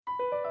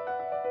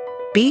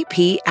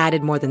BP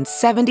added more than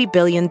 $70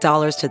 billion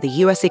to the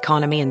U.S.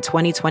 economy in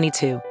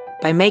 2022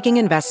 by making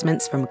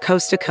investments from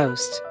coast to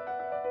coast.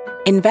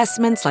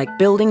 Investments like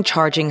building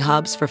charging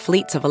hubs for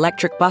fleets of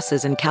electric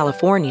buses in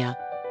California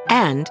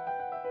and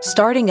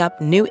starting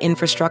up new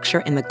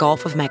infrastructure in the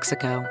Gulf of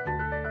Mexico.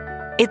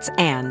 It's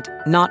and,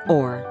 not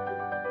or.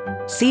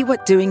 See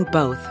what doing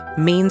both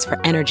means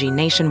for energy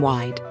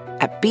nationwide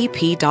at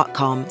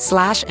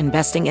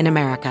bp.com/investing in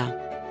America.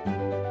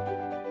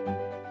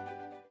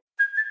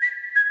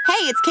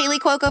 Hey, it's Kaylee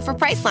Cuoco for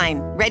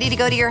Priceline. Ready to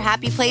go to your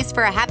happy place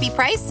for a happy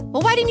price?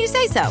 Well, why didn't you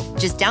say so?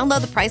 Just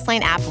download the Priceline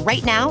app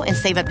right now and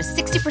save up to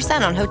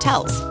 60% on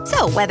hotels.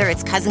 So whether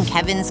it's Cousin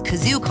Kevin's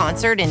Kazoo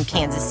Concert in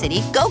Kansas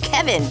City, go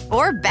Kevin,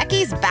 or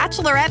Becky's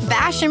Bachelorette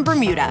Bash in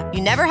Bermuda,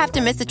 you never have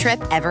to miss a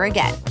trip ever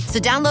again. So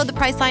download the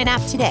Priceline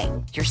app today.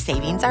 Your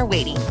savings are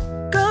waiting.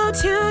 Go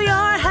to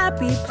your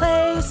happy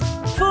place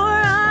for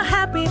a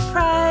happy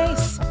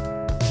price.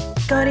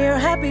 Go to your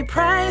happy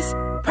price,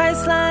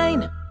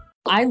 Priceline.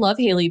 I love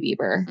Hailey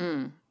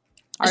Bieber.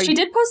 She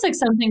did post like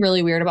something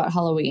really weird about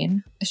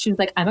Halloween. She was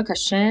like, I'm a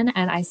Christian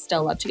and I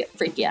still love to get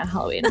freaky on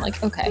Halloween. I'm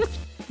like, okay.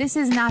 This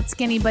is Not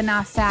Skinny But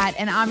Not Fat,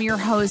 and I'm your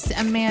host,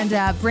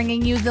 Amanda,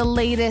 bringing you the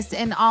latest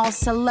in all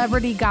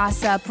celebrity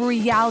gossip,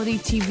 reality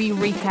TV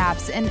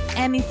recaps, and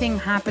anything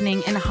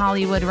happening in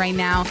Hollywood right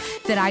now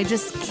that I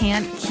just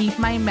can't keep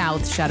my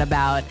mouth shut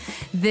about.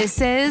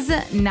 This is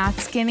Not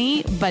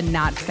Skinny But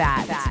Not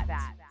Fat.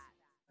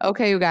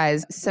 Okay, you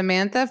guys.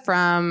 Samantha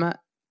from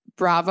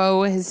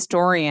Bravo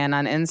Historian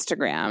on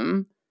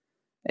Instagram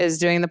is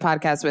doing the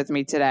podcast with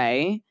me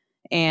today.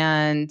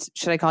 And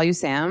should I call you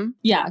Sam?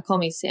 Yeah, call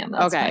me Sam.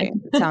 That's okay.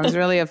 fine. It sounds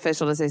really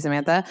official to say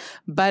Samantha.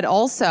 But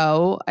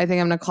also, I think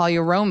I'm going to call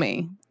you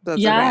Romy.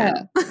 That's yeah.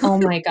 Okay. Oh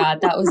my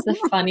God. That was the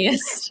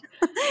funniest.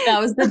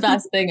 That was the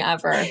best thing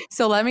ever.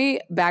 So let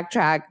me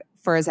backtrack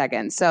for a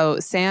second. So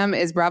Sam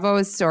is Bravo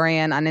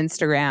Historian on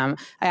Instagram.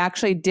 I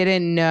actually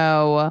didn't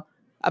know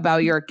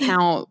about your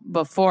account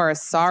before,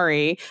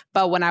 sorry.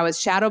 But when I was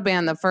shadow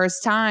banned the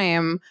first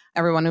time,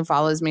 everyone who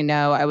follows me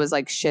know I was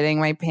like shitting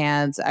my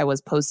pants. I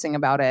was posting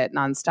about it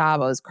nonstop. I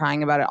was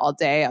crying about it all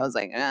day. I was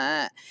like,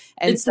 And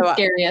it's the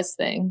scariest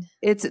thing.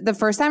 It's the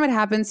first time it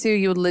happens to you,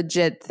 you would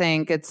legit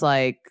think it's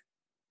like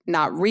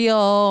not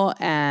real.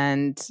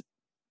 And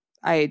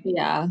I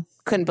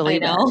couldn't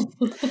believe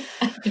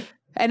it.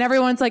 And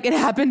everyone's like, it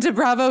happened to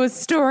Bravo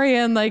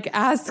Historian, like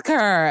ask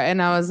her.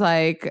 And I was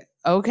like,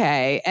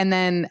 okay. And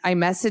then I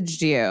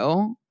messaged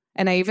you,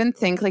 and I even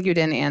think like you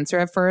didn't answer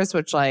at first,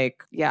 which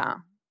like, yeah,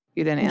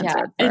 you didn't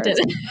answer at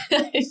first.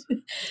 I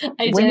didn't.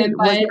 I didn't.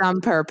 Was it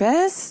on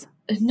purpose?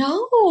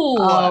 No.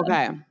 Oh,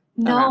 okay.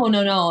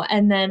 No.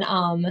 And then,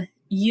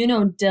 you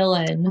know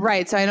Dylan.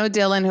 Right. So I know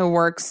Dylan who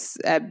works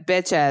at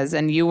Bitches,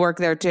 and you work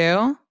there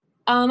too?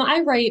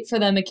 I write for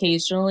them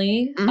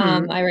occasionally.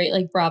 I write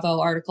like Bravo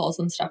articles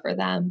and stuff for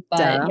them.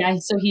 But yeah,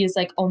 so he is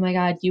like, oh my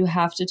God, you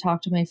have to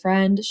talk to my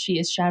friend. She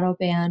is shadow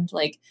banned.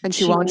 Like, and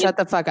she won't shut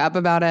the fuck up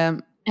about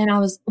it. And I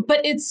was,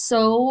 but it's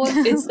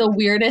the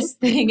weirdest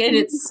thing, and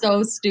it's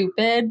so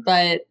stupid,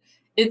 but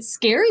it's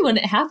scary when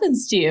it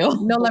happens to you.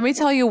 No, let me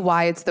tell you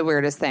why it's the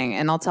weirdest thing.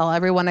 And I'll tell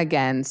everyone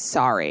again,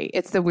 sorry.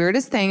 It's the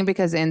weirdest thing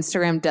because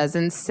Instagram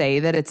doesn't say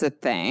that it's a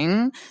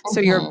thing. So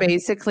you're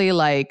basically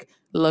like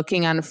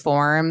looking on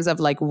forums of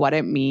like what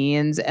it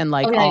means and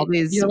like all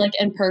these. You're like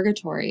in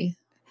purgatory.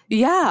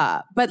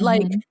 Yeah. But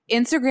like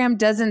Instagram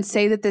doesn't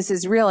say that this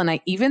is real. And I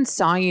even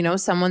saw,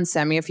 someone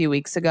sent me a few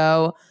weeks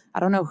ago,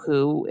 I don't know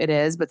who it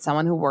is, but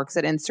someone who works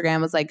at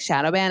Instagram was like,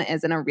 shadow ban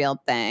isn't a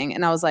real thing.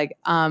 And I was like,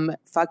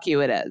 fuck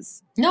you, it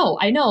is. No,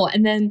 I know.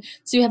 And then,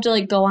 so you have to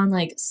like go on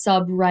like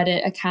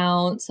subreddit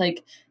accounts,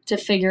 like to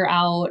figure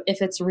out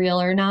if it's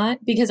real or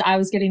not. Because I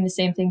was getting the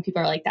same thing.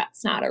 People are like,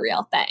 that's not a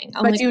real thing.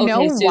 I'm but like, do you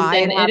know why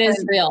it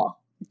is real.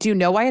 Do you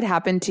know why it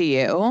happened to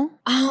you?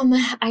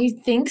 I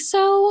think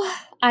so.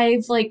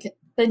 I've like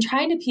been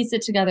trying to piece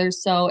it together.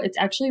 So it's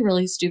actually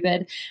really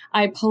stupid.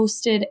 I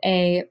posted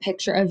a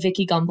picture of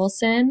Vicky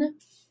Gumbelson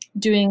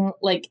doing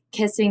like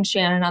kissing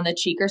Shannon on the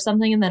cheek or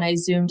something. And then I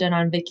zoomed in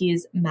on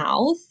Vicky's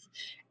mouth.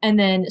 And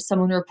then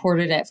someone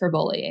reported it for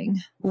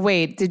bullying.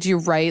 Wait, did you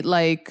write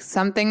like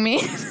something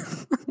mean?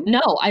 No,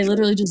 I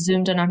literally just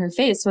zoomed in on her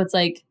face. So it's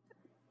like,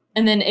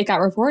 and then it got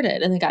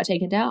reported and it got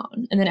taken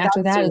down. And then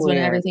after that is when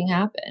everything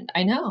happened.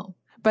 I know.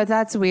 But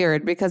that's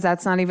weird because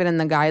that's not even in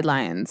the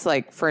guidelines.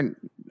 Like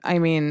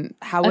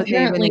how would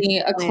apparently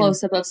a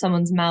close-up of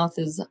someone's mouth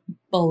is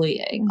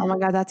bullying. Oh my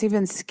God, that's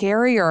even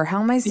scarier.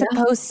 How am I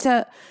supposed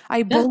to?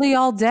 I bully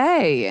all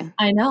day.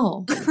 I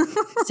know.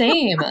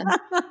 Same.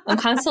 I'm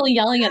constantly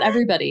yelling at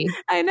everybody.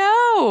 I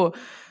know.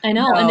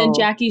 No. And then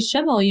Jackie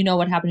Schimmel, you know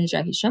what happened to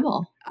Jackie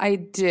Schimmel? I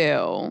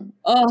do.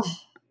 Oh,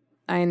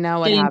 I know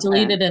what getting happened.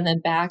 deleted and then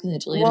back and then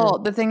deleted. Well,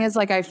 the thing is,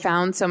 like, I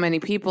found so many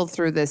people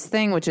through this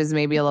thing, which is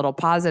maybe a little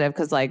positive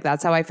because, like,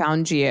 that's how I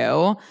found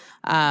you.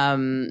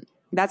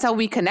 That's how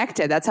we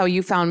connected. That's how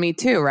you found me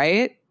too,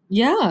 right?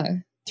 Yeah.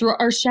 Through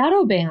our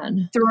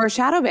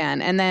shadow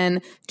ban. And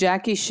then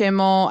Jackie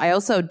Schimmel, I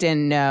also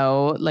didn't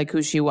know like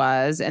who she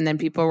was. And then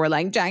people were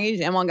like, Jackie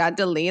Schimmel got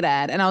deleted.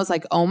 And I was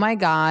like, oh my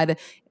God,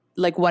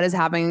 like what is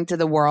happening to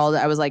the world?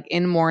 I was like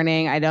in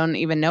mourning. I don't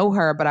even know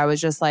her, but I was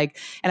just like,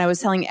 and I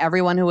was telling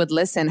everyone who would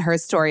listen her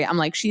story. I'm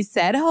like, she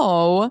said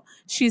ho,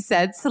 she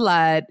said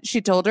slut, she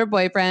told her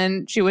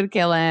boyfriend she would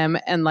kill him.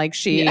 And like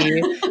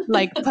she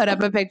like put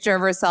up a picture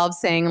of herself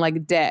saying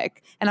like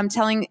dick. And I'm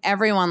telling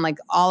everyone, like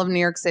all of New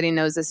York City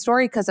knows this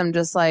story because I'm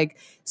just like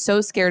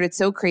so scared. It's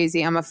so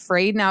crazy. I'm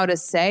afraid now to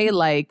say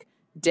like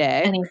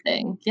dick.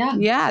 Anything. Yeah.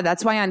 Yeah.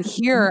 That's why on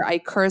here I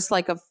curse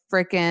like a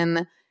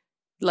freaking,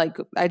 like,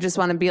 I just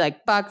want to be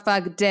like,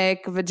 fuck,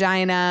 dick,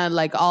 vagina,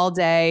 like all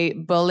day,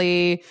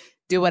 bully,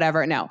 do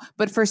whatever. No.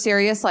 But for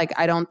serious, like,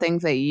 I don't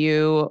think that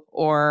you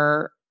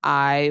or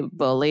I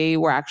bully.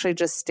 We're actually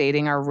just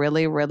stating our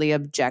really, really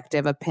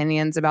objective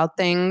opinions about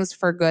things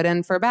for good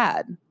and for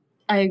bad.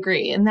 I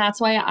agree. And that's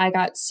why I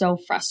got so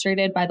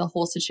frustrated by the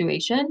whole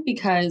situation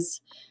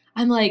because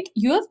I'm like,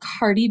 you have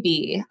Cardi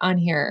B on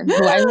here,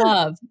 who I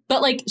love,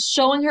 but like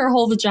showing her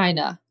whole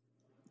vagina.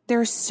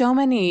 There's so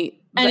many.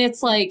 And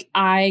it's like,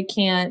 I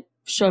can't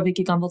show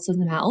Vicki Gunvalson's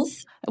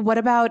mouth. What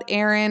about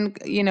Aaron,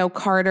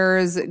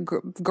 Carter's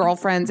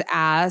girlfriend's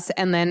ass?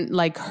 And then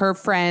like her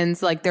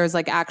friends, like there's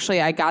like,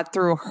 actually I got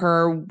through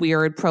her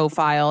weird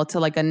profile to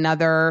like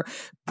another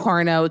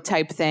porno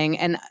type thing.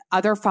 And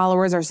other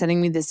followers are sending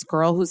me this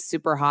girl who's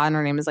super hot. And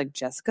her name is like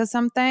Jessica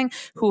something,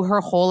 who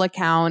her whole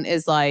account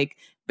is like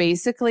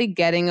basically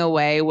getting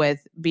away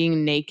with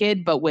being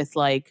naked, but with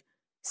like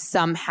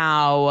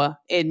somehow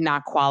it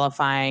not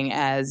qualifying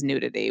as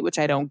nudity, which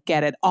I don't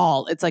get at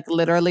all. It's like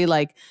literally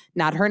like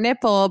not her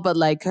nipple, but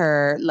like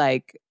her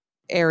like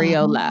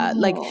areola,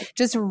 like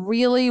just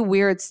really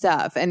weird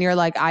stuff. And you're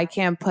like, I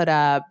can't put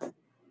up.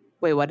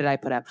 Wait, what did I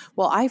put up?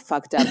 Well, I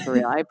fucked up for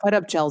real. I put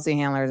up Chelsea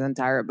Handler's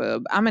entire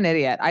boob. I'm an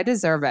idiot. I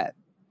deserve it.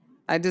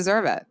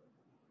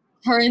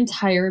 Her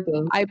entire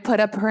boob. I put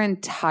up her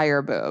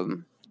entire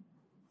boob.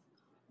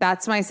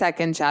 That's my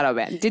second shadow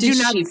ban. Did you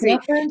not see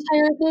her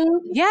entire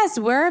boob? Yes.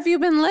 Where have you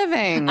been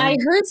living? I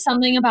heard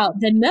something about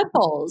the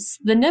nipples.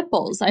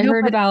 I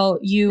heard about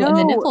you and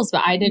the nipples,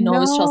 but I didn't know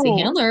it was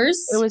Chelsea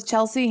Handler's. It was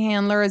Chelsea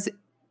Handler's.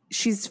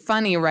 She's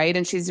funny, right?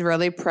 And she's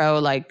really pro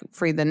like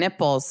free the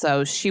nipples.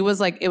 So she was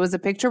like, it was a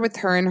picture with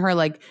her and her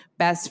like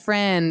best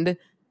friend,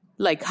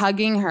 like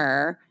hugging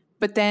her.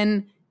 But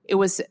then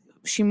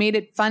she made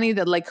it funny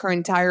that like her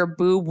entire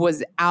boob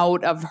was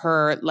out of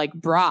her like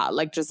bra,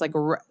 like just like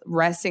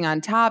resting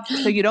on top.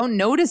 So you don't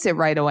notice it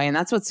right away. And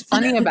that's what's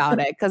funny about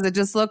it, because it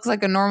just looks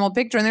like a normal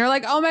picture. And they're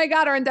like, oh my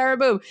God, her entire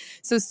boob.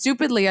 So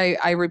stupidly,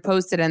 I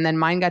reposted, and then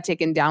mine got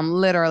taken down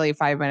literally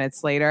 5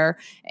 minutes later.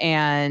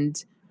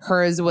 And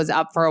hers was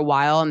up for a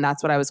while, and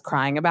that's what I was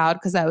crying about,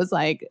 because I was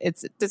like,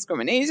 it's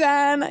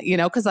discrimination,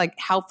 because like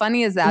how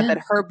funny is that, that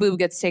her boob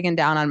gets taken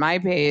down on my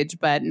page,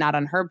 but not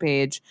on her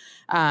page.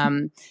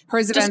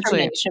 Hers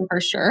eventually, for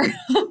sure.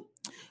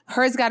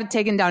 hers got it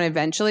taken down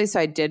eventually, so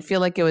I did feel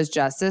like it was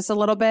justice a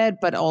little bit,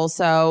 but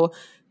also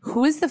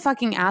who is the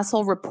fucking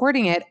asshole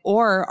reporting it?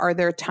 Or are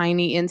there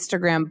tiny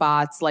Instagram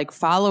bots like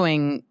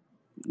following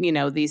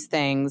these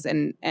things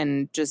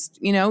and just,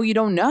 you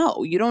don't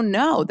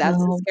know. That's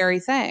the scary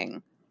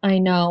thing. I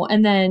know.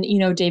 And then,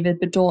 David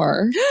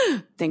Bador.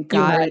 Thank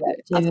God.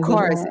 Of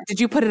course. Bador. Did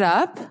you put it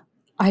up?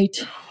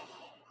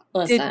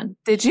 Listen.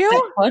 Did you?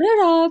 I put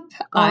it up.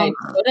 I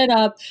put it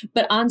up,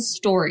 but on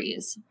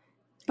stories.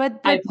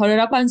 But I put it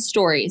up on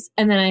stories.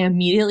 And then I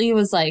immediately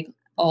was like,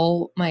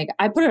 oh my God.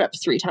 I put it up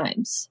 3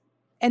 times.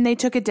 And they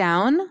took it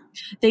down?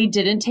 They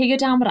didn't take it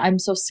down, but I'm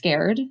so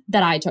scared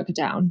that I took it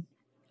down.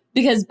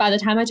 Because by the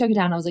time I took it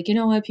down, I was like, you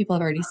know what? People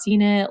have already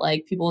seen it.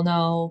 Like, people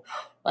know.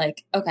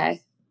 Like,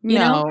 okay.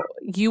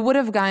 You would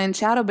have gotten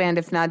shadow banned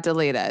if not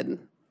deleted.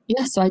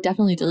 Yeah, so I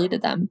definitely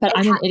deleted them. But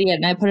I'm an idiot,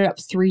 and I put it up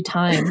 3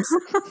 times.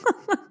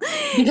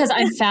 Because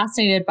I'm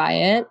fascinated by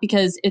it,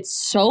 because it's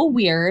so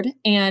weird.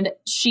 And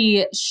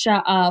she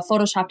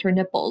photoshopped her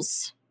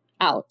nipples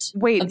out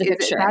of the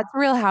picture. That's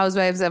Real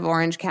Housewives of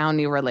Orange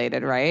County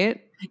related, right?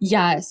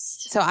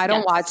 Yes. So I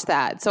don't watch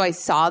that. So I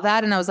saw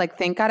that and I was like,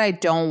 thank God I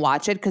don't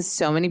watch it, because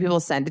so many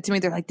people send it to me.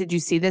 They're like, did you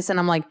see this? And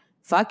I'm like,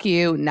 fuck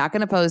you. Not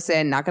going to post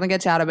it. Not going to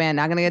get shadow banned.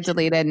 Not going to get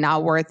deleted.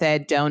 Not worth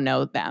it. Don't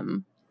know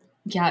them.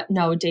 Yeah.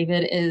 No,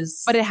 David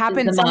is. But it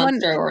happened. The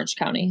monster Orange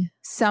County.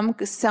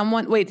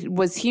 Someone. Wait,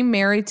 was he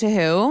married to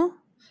who?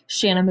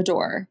 Shannon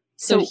Bador.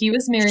 So he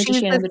was married to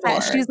Shannon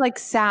Bador. She's like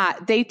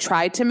sad. They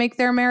tried to make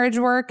their marriage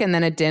work and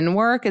then it didn't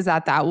work. Is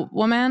that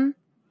woman?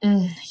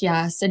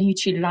 Yes, and he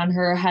cheated on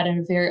her, had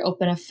a very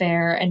open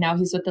affair, and now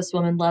he's with this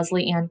woman,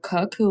 Leslie Ann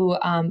Cook, who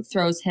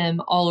throws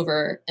him all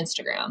over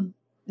Instagram.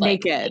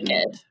 Like,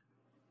 naked.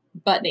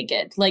 Butt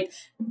naked. Like,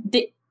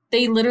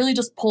 they literally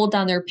just pulled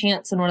down their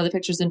pants in one of the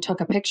pictures and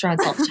took a picture on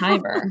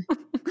self-timer.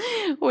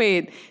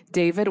 Wait,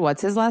 David,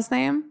 what's his last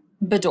name?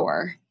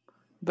 Bador.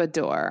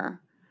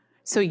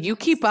 So you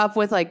keep up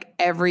with like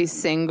every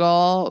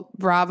single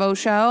Bravo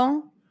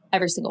show?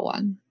 Every single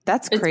one.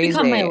 That's crazy. It's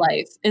become my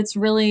life. It's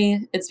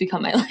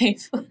become my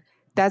life.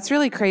 That's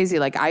really crazy.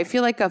 Like, I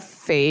feel like a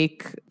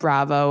fake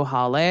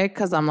Bravoholic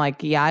because I'm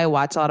like, yeah, I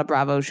watch a lot of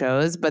Bravo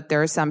shows, but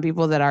there are some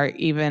people that are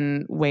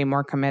even way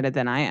more committed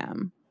than I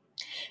am.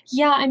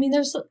 Yeah, I mean,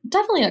 there's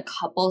definitely a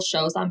couple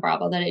shows on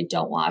Bravo that I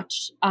don't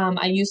watch.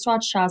 I used to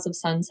watch Shahs of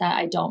Sunset.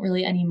 I don't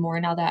really anymore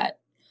now that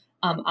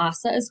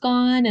Asa is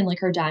gone and like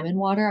her Diamond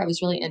Water I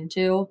was really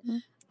into.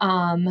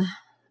 And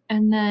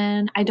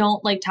then I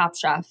don't like Top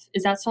Chef.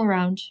 Is that still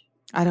around?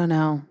 I don't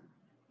know.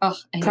 Ugh,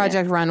 I hate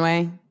Project it.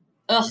 Runway.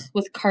 Ugh,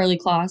 with Carly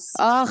Kloss.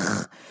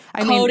 Ugh.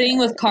 Coding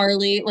with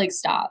Carly. Like,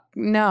 stop.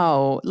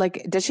 No.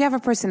 Like, does she have a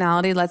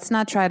personality? Let's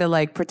not try to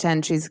like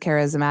pretend she's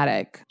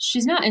charismatic.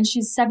 She's not. And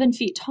she's 7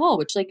 feet tall,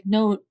 which like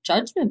no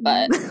judgment,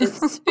 but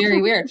it's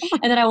very weird.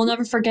 And then I will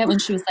never forget when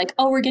she was like,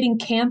 oh, we're getting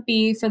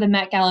campy for the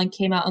Met Gala and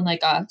came out in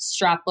like a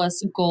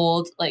strapless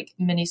gold like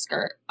mini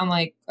skirt. I'm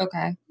like,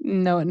 okay.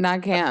 No,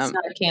 not camp. It's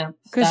not a camp.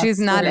 Because she's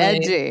not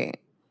edgy.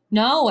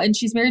 No. And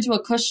she's married to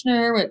a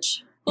Kushner,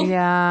 which. Oh.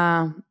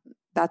 Yeah.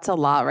 That's a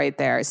lot right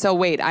there. So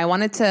wait, I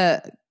wanted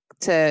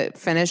to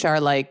finish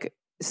our like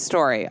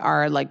story,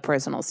 our like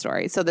personal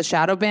story. So the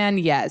shadow ban,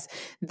 yes.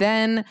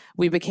 Then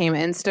we became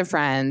Insta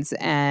friends,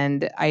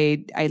 and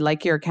I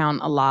like your account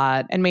a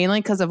lot, and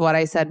mainly because of what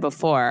I said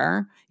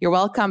before. You're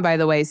welcome, by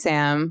the way,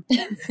 Sam.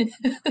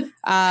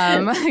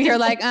 You're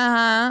like,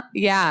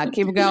 yeah,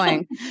 keep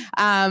going.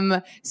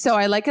 So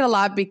I like it a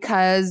lot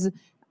because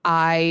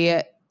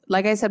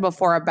like I said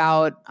before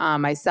about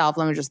myself.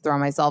 Let me just throw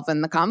myself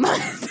in the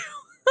comment.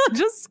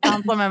 Just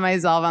compliment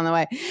myself on the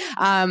way.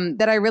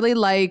 That I really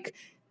like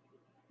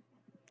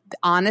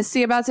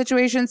honesty about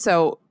situations.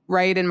 So,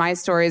 right, in my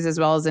stories as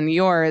well as in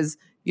yours,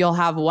 you'll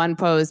have one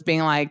post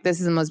being like, this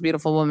is the most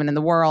beautiful woman in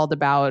the world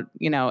about,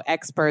 you know,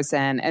 X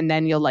person. And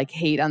then you'll like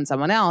hate on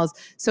someone else.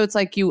 So it's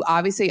like you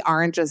obviously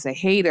aren't just a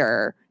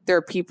hater. There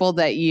are people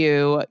that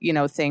you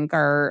know, think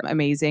are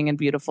amazing and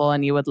beautiful,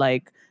 and you would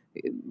like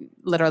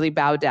literally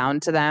bow down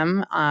to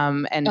them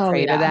and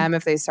pray to them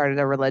if they started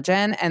a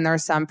religion. And there are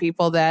some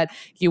people that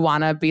you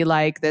want to be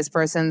like, this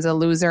person's a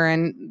loser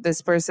and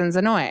this person's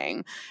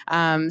annoying.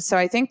 So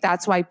I think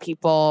that's why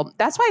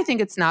I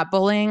think it's not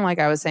bullying, like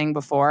I was saying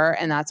before.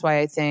 And that's why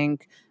I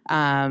think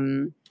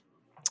also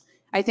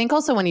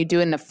when you do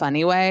it in a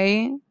funny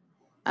way,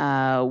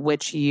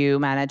 which you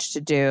managed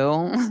to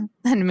do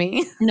than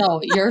me. No,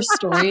 your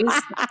stories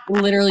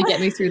literally get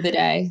me through the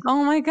day.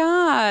 Oh my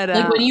God.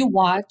 Like when you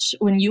watch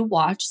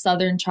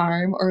Southern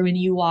Charm, or when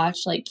you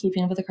watch like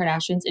Keeping Up with the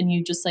Kardashians, and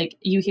you just like,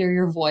 you hear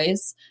your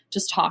voice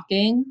just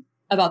talking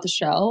about the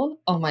show.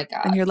 Oh my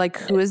God. And you're like,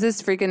 who is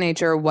this freak of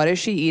nature? What is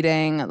she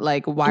eating?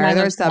 Like, why are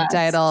there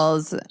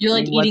subtitles? You're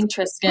like eating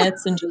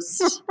Triscuits and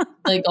just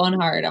like going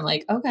hard. I'm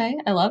like, okay,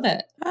 I love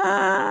it.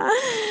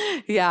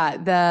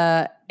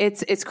 Yeah.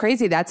 It's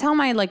crazy. That's how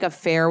my like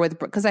affair with,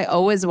 because I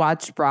always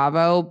watched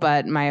Bravo,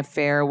 but my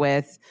affair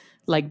with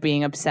like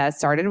being obsessed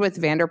started with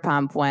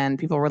Vanderpump, when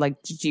people were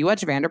like, do you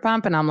watch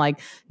Vanderpump? And I'm like,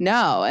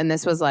 no. And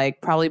this was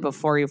like probably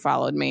before you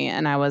followed me.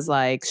 And I was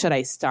like, should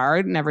I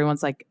start? And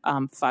everyone's like,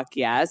 fuck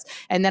yes.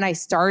 And then I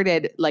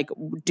started like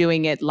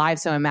doing it live.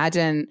 So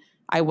imagine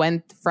I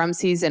went from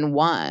season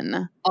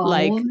 1,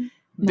 like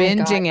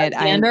binging it.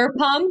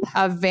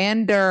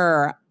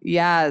 Vanderpump?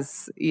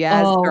 Yes,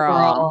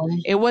 girl.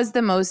 It was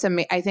the most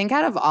amazing. I think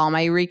out of all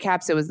my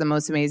recaps, it was the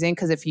most amazing,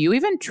 because if you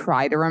even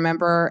try to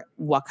remember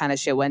what kind of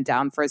shit went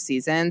down for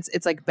seasons,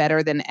 it's like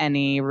better than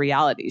any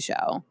reality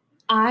show.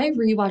 I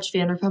rewatch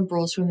Vanderpump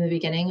Rules from the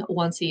beginning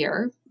once a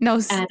year. No,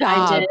 stop. And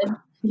I did.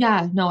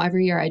 Yeah, no,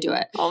 every year I do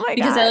it. Oh my God.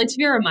 Because I like to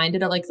be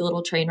reminded of like the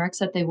little train wrecks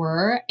that they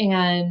were.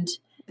 But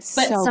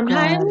so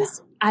sometimes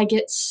good. I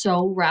get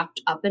so wrapped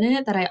up in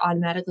it that I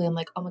automatically am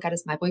like, oh my God,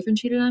 is my boyfriend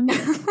cheated on me?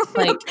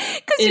 Like,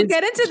 because you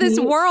get into this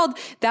world.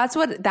 That's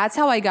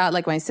how I got,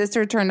 like, my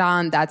sister turned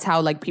on. That's how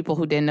like people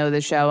who didn't know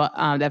the show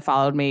that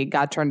followed me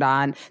got turned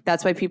on.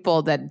 That's why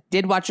people that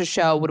did watch a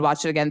show would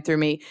watch it again through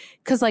me.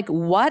 Because like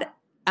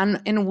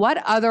in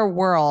what other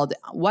world,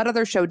 what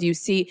other show do you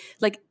see?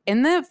 Like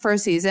in the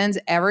first seasons,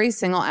 every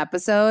single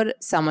episode,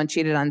 someone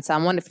cheated on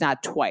someone, if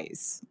not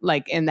twice,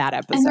 like in that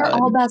episode. And they're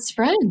all best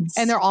friends.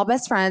 And they're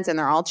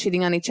all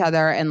cheating on each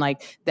other. And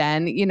like,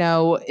 then, you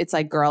know, it's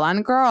like girl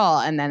on girl.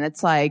 And then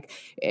it's like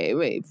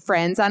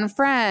friends on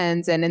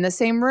friends, and in the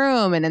same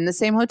room and in the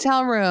same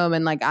hotel room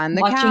and like on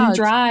the couch.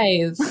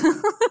 Drive.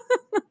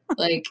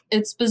 Like,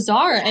 it's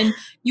bizarre. And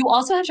you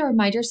also have to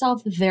remind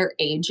yourself their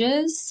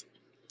ages.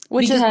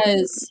 Wait, how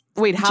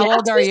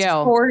old are you?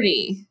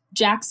 40.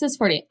 Jax is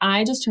 40.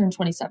 I just turned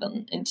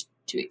 27 in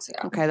 2 weeks ago.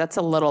 Okay, that's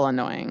a little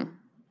annoying.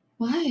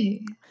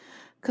 Why?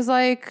 Because,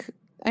 like,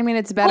 I mean,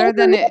 it's better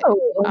than it.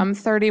 I'm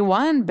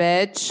 31,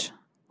 bitch.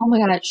 Oh my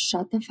God,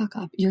 shut the fuck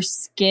up. Your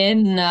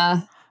skin.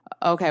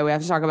 Okay, we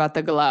have to talk about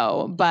the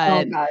glow.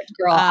 But oh God,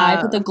 girl, I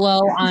put the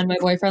glow on my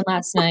boyfriend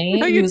last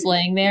night. He was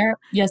laying there.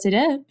 Yes, I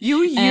did.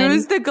 You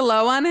used the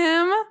glow on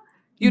him?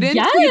 You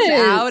didn't cheap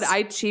out.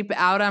 I cheap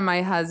out on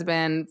my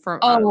husband for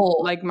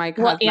like my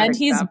cosmetic and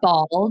he's stuff.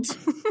 Bald.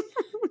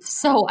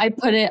 So I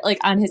put it like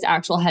on his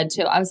actual head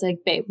too. I was like,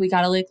 babe, we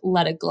gotta like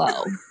let it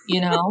glow, you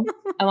know?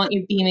 I want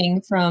you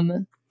beaming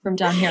from from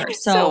down here.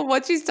 So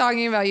what she's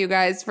talking about, you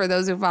guys, for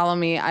those who follow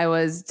me, I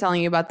was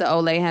telling you about the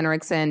Ole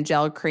Henriksen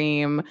gel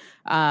cream,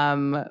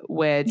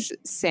 which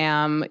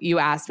Sam, you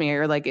asked me,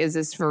 you're like, is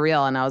this for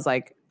real? And I was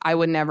like, I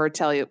would never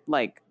tell you,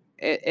 like,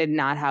 it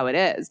not how it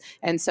is.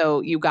 And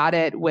so you got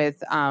it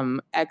with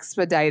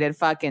expedited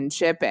fucking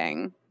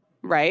shipping,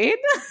 right?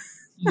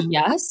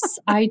 Yes,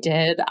 I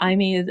did. I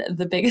made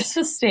the biggest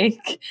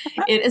mistake.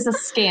 It is a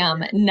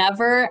scam.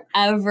 Never,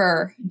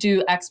 ever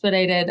do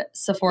expedited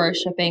Sephora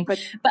shipping. But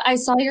I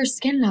saw your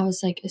skin and I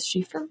was like, is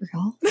she for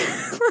real?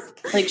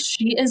 Like,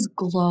 she is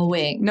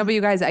glowing. No, but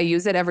you guys, I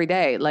use it every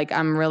day. Like,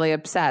 I'm really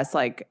obsessed.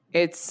 Like,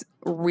 it's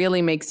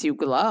really makes you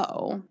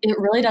glow. It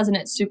really does. And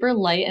it's super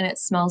light and it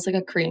smells like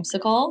a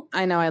creamsicle.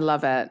 I know. I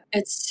love it.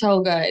 It's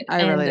so good.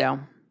 I really do.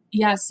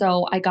 Yeah.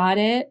 So I got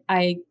it.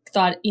 I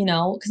thought,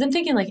 because I'm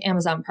thinking like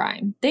Amazon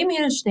Prime. They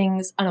manage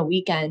things on a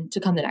weekend to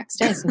come the next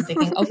day. So I'm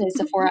thinking, okay,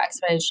 Sephora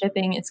expedited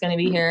shipping. It's going to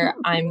be here.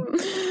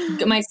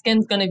 My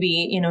skin's going to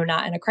be,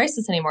 not in a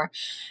crisis anymore.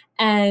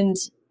 And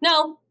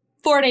no,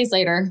 4 days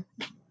later,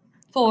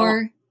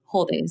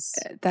 whole days.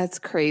 That's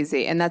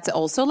crazy. And that's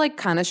also like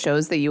kind of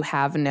shows that you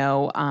have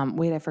no,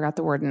 wait, I forgot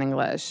the word in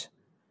English.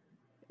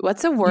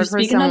 What's a word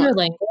for someone? Another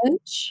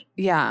language?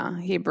 Yeah,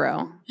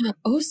 Hebrew.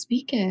 Oh,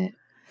 speak it.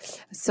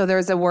 So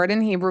there's a word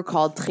in Hebrew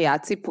called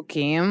triatzi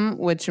pukim,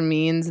 which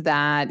means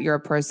that you're a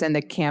person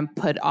that can't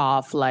put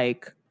off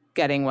like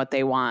getting what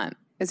they want.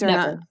 Is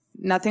there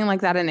nothing like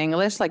that in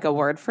English, like a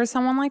word for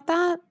someone like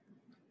that?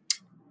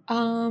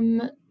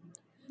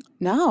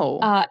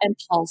 No.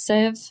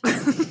 Impulsive.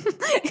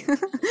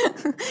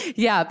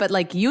 Yeah, but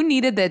like you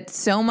needed that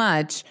so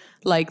much,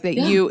 like that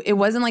it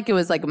wasn't like it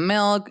was like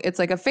milk. It's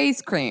like a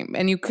face cream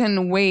and you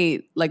couldn't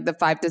wait like the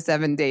 5 to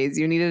 7 days.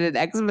 You needed it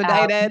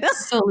expedited.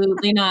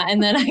 Absolutely not.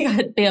 And then I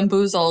got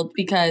bamboozled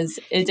because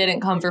it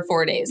didn't come for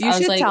 4 days. I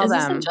was like, is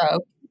this a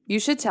joke? You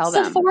should tell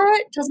them. Sephora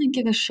doesn't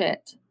give a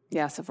shit.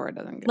 Yeah, Sephora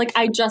doesn't give like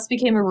I just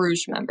became a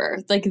Rouge member.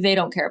 Like they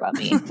don't care about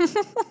me.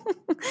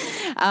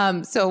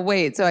 So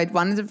I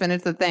wanted to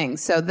finish the thing.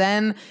 So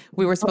then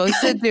we were supposed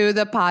to do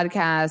the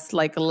podcast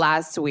like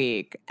last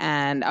week.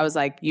 And I was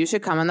like, you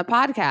should come on the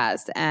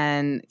podcast.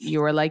 And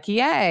you were like,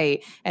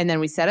 yay. And then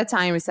we set a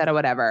time, we set a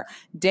whatever.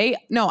 I'm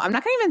not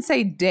going to even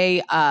say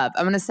day up.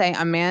 I'm going to say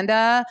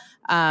Amanda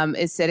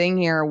is sitting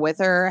here with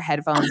her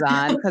headphones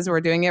on because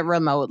we're doing it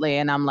remotely.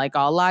 And I'm like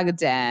all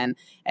logged in.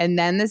 And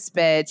then this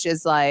bitch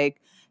is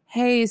like,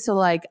 hey, so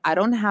like I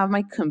don't have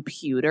my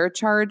computer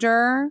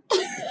charger.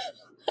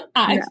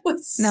 I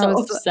was so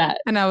upset.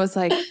 And I was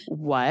like,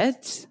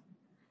 what?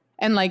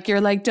 And like,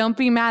 you're like, don't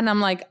be mad. And I'm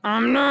like,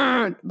 I'm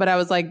not. But I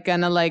was like,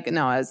 no,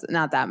 I was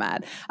not that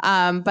mad.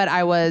 But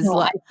I was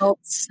I felt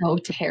so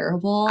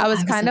terrible. I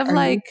was kind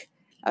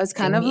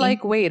of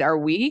like, wait, are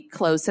we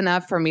close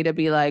enough for me to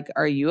be like,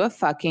 are you a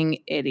fucking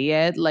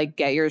idiot? Like,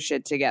 get your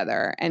shit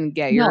together and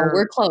get your. No,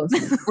 we're close.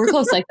 We're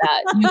close like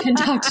that. You can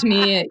talk to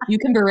me. You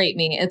can berate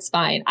me. It's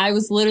fine. I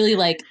was literally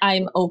like,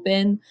 I'm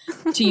open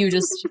to you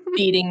just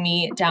beating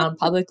me down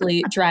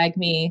publicly, drag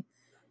me.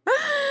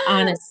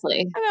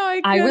 Honestly,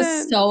 I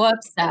was so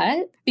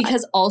upset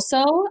because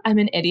also I'm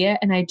an idiot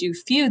and I do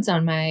feuds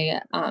on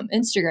my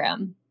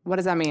Instagram. What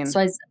does that mean?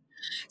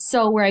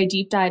 So where I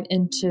deep dive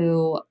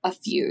into a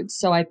feud.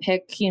 So I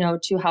pick,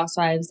 2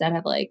 housewives that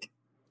have like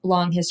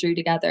long history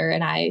together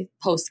and I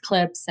post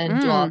clips and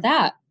do all of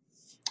that.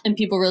 And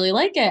people really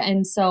like it.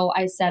 And so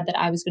I said that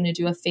I was going to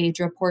do a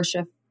Phaedra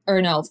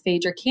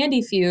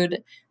Candy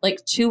feud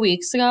like 2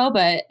 weeks ago,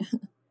 but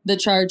the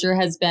charger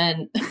has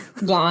been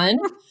gone.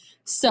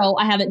 So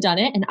I haven't done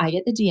it. And I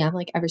get the DM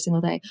like every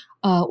single day.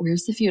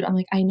 Where's the feud? I'm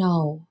like, I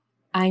know.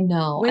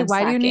 Wait,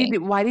 why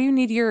do you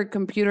need your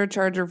computer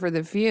charger for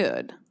the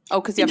feud? Oh,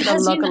 because you have to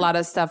look a lot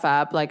of stuff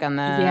up, like on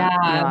the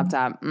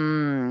laptop.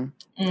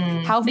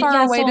 How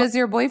far away does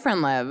your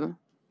boyfriend live?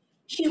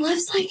 He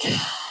lives like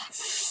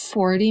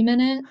 40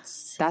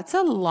 minutes. That's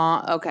a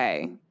long.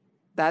 Okay,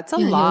 that's a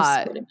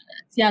lot. 40 minutes.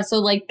 Yeah, so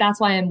like that's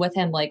why I'm with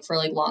him like for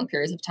like long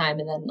periods of time,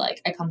 and then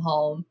like I come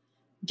home,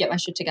 get my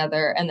shit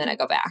together, and then I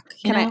go back.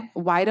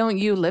 Why don't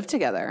you live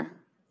together?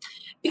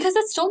 Because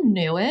it's still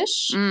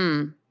newish.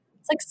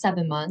 It's like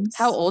 7 months.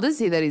 How old is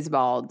he that he's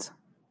bald?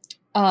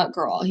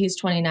 Girl, he's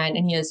 29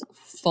 and he is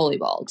fully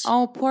bald.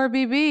 Oh, poor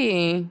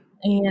BB.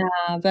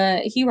 Yeah,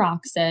 but he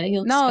rocks it. He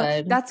looks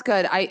good. That's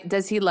good.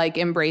 Does he like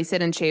embrace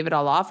it and shave it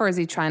all off, or is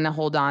he trying to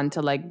hold on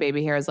to like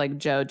baby hairs like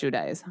Joe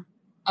Giudice?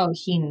 Oh,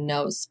 he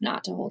knows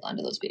not to hold on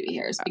to those baby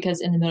hairs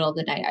because in the middle of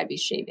the night I'd be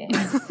shaving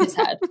his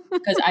head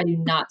because I do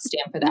not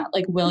stand for that.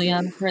 Like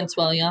Prince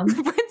William,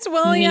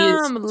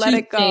 let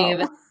it go.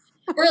 Shave.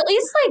 Or at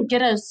least like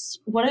get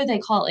what do they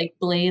call it? Like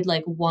blade,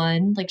 like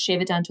 1, like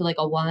shave it down to like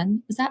a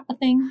 1. Is that a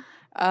thing?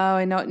 Oh,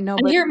 I know. No,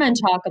 I hear men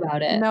talk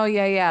about it. No,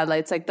 yeah. Like,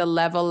 it's like the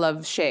level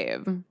of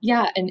shave.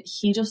 Yeah, and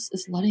he just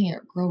is letting it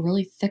grow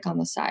really thick on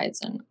the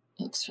sides and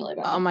it looks really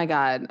bad. Oh my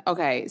God.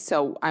 Okay,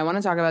 so I want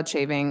to talk about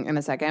shaving in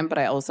a second, but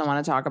I also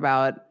want to talk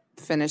about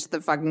finish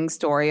the fucking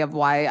story of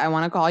why I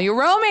want to call you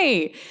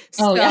Romy.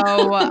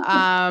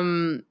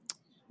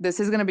 this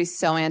is going to be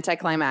so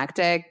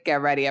anticlimactic.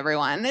 Get ready,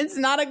 everyone. It's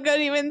not a good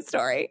even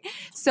story.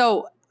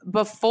 So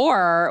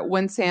before,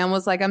 when Sam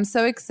was like, I'm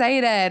so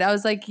excited, I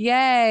was like,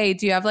 yay,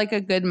 do you have like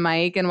a good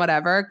mic and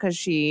whatever? Because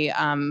she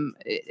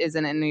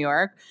isn't in New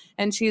York.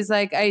 And she's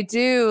like, I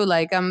do.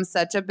 Like, I'm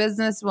such a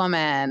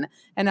businesswoman.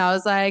 And I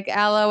was like,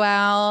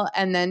 LOL.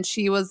 And then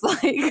she was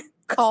like,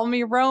 call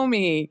me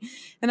Romy.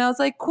 And I was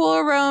like,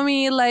 cool,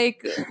 Romy.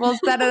 Like, we'll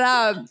set it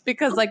up.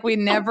 Because like we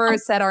never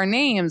said our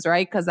names,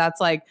 right? Because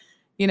that's like,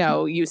 you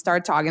know, you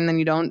start talking, then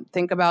you don't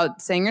think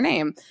about saying your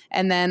name.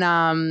 And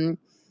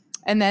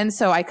then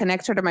so I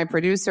connect her to my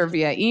producer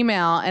via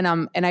email, and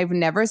I've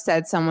never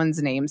said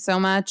someone's name so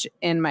much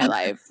in my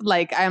life.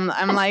 Like I'm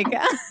like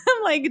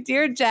I'm like,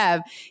 dear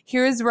Jeb,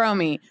 here's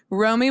Romy.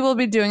 Romy will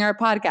be doing our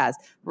podcast.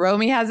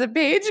 Romy has a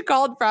page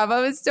called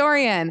Bravo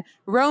Historian.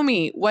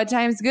 Romy, what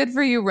time's good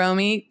for you,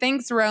 Romy?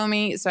 Thanks,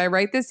 Romy. So I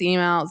write this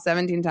email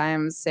 17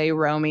 times, say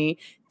Romy,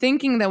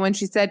 thinking that when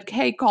she said,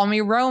 hey, call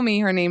me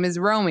Romy, her name is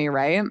Romy,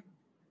 right?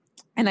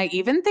 And I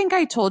even think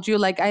I told you,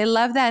 like, I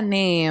love that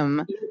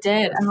name. You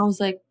did. And I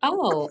was like,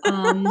 oh,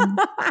 I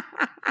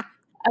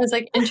was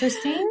like,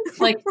 interesting.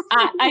 Like,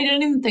 I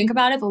didn't even think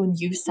about it, but when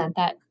you sent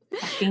that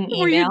fucking email.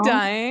 Were you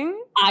dying?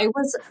 I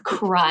was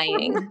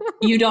crying.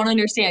 You don't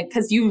understand.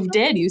 Because you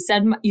did. You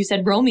said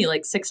Romy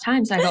like 6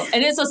 times. And I go,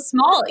 and it's a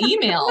small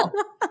email.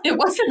 It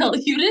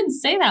wasn't, you didn't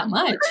say that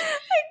much.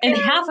 And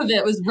half of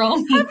it was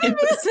Romy.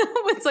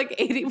 It's like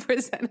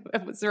 80% of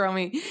it was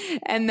Romy.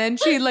 And then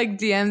she like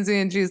DMs me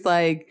and she's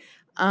like,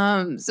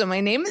 so my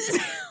name is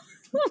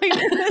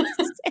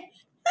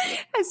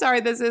I'm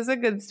sorry, this is a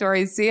good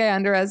story. See, I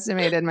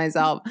underestimated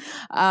myself.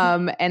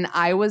 And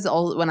I was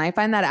when I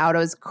find that out, I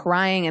was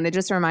crying, and it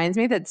just reminds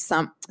me that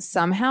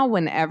somehow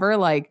whenever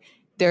like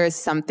there is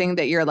something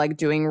that you're like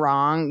doing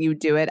wrong, you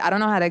do it. I don't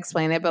know how to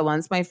explain it, but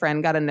once my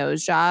friend got a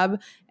nose job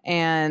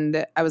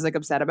and I was like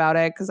upset about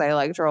it because I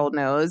liked her old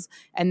nose,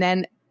 and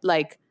then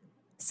like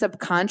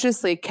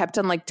subconsciously kept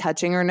on like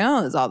touching her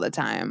nose all the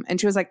time. And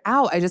she was like,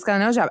 ow, I just got a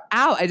nose job.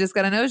 Ow, I just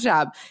got a nose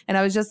job. And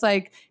I was just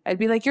like, I'd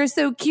be like, you're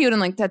so cute,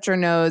 and like touch her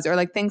nose, or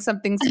like think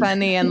something's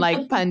funny and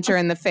like punch her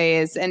in the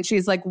face. And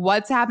she's like,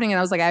 what's happening? And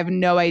I was like, I have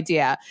no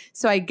idea.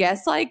 So I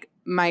guess like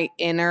my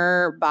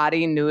inner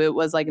body knew it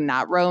was like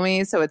not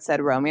Romy. So it said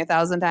Romy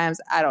 1,000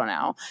 times. I don't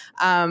know.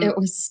 It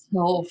was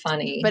so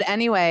funny. But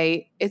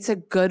anyway, it's a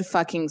good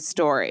fucking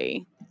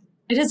story.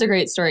 It is a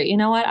great story. You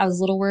know what? I was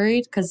a little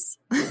worried because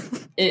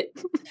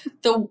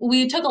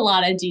we took a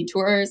lot of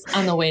detours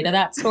on the way to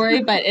that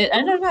story, but it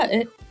ended up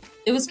it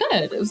was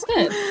good. It was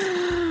good.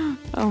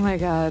 Oh my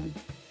God.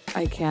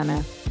 I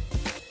can't.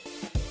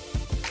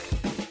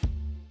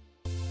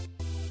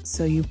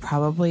 So you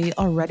probably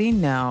already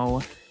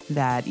know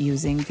that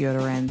using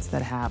deodorants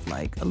that have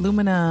like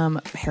aluminum,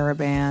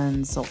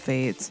 parabens,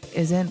 sulfates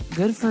isn't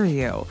good for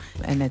you.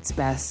 And it's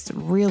best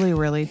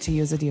really to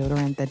use a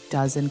deodorant that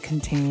doesn't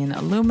contain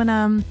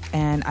aluminum.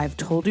 And I've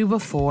told you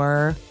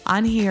before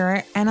on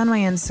here and on my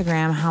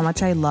Instagram how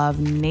much I love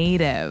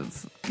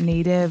Native.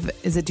 Native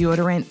is a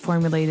deodorant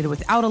formulated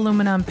without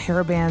aluminum,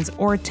 parabens,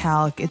 or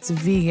talc. It's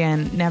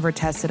vegan, never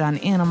tested on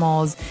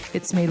animals.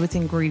 It's made with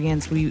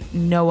ingredients we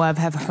know of,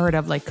 have heard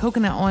of, like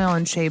coconut oil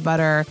and shea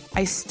butter.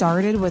 I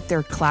started with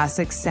their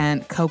classic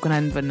scent,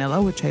 coconut and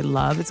vanilla, which I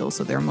love. It's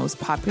also their most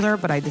popular,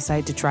 but I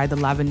decided to try the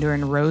lavender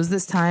and rose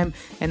this time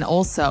and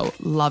also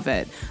love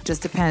it.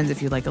 Just depends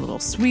if you like a little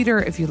sweeter,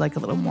 if you like a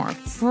little more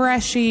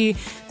freshy.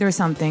 There's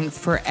something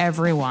for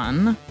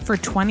everyone. For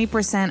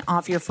 20%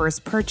 off your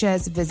first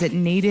purchase, visit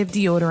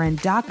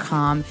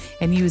nativedeodorant.com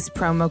and use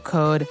promo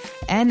code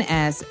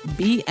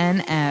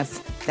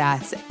NSBNF.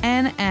 That's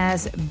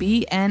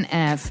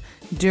NSBNF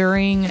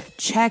during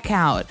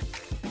checkout.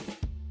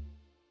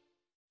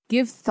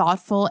 Give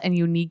thoughtful and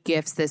unique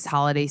gifts this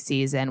holiday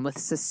season with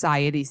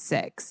Society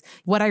 6.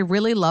 What I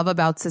really love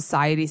about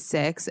Society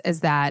 6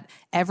 is that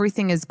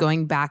everything is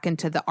going back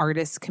into the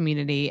artist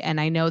community. And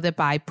I know that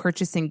by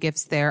purchasing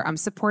gifts there, I'm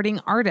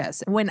supporting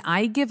artists. When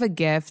I give a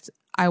gift,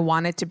 I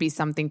want it to be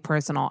something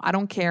personal. I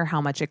don't care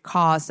how much it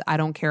costs. I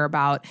don't care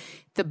about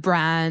the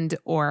brand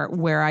or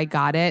where I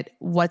got it.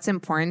 What's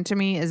important to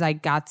me is I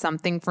got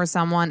something for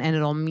someone and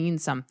it'll mean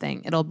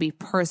something. It'll be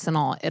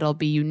personal. It'll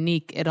be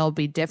unique. It'll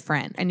be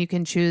different. And you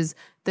can choose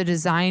the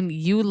design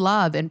you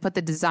love and put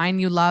the design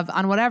you love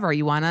on whatever.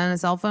 You want it on a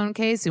cell phone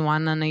case, you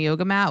want it on a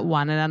yoga mat,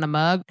 want it on a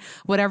mug,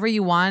 whatever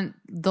you want,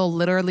 they'll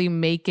literally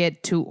make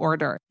it to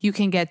order. You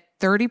can get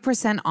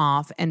 30%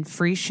 off and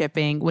free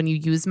shipping when you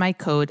use my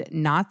code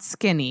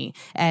NOTSKINNY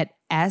at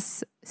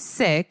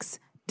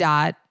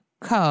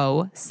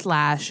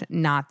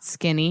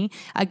s6.co/notskinny.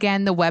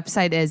 Again, the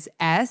website is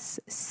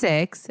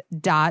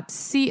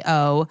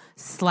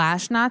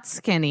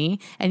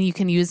s6.co/notskinny, and you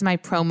can use my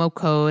promo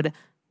code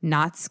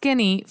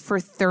NOTSKINNY for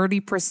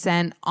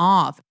 30%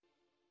 off.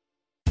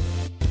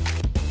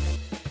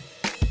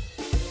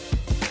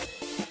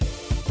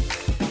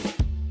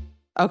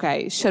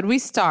 Okay, should we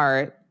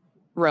start,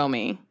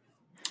 Romy?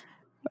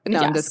 No,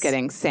 yes. I'm just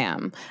kidding.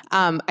 Sam.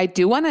 I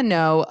do want to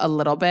know a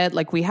little bit,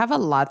 like we have a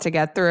lot to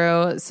get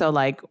through. So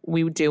like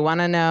we do want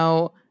to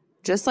know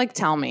just like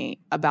tell me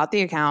about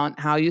the account,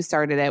 how you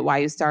started it, why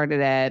you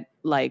started it,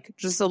 like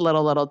just a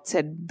little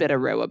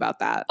tidbit-a-roo about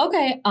that.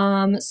 Okay.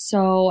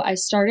 So I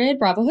started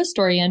Bravo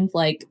Historian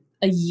like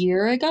a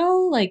year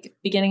ago, like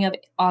beginning of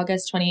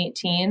August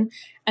 2018.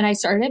 And I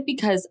started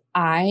because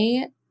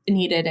I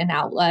needed an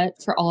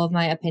outlet for all of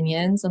my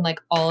opinions and like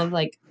all of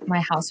like my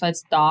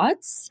housewives'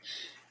 thoughts.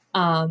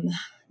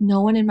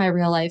 No one in my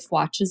real life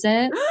watches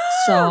it.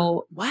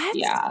 So what?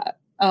 Yeah.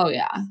 Oh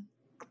yeah.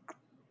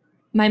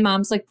 My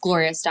mom's like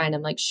Gloria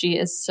Steinem. Like she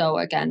is so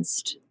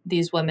against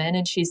these women.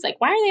 And she's like,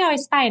 why are they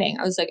always fighting?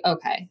 I was like,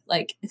 okay,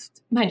 like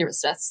mind your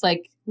business.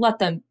 Like let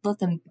them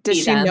Does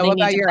she know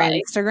about your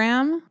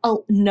Instagram?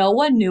 Oh, no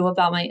one knew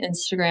about my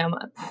Instagram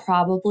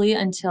probably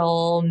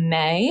until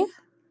May.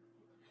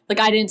 Like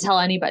I didn't tell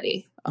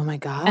anybody. Oh my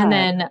God. And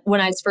then when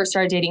I first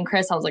started dating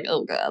Chris, I was like,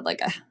 oh God,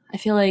 like I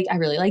feel like I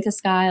really like this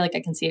guy. Like I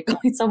can see it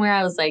going somewhere.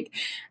 I was like,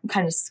 I'm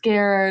kind of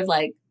scared.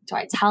 Like, do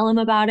I tell him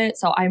about it?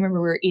 So I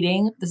remember we were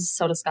eating, this is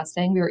so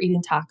disgusting. We were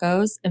eating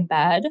tacos in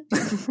bed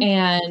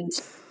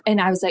and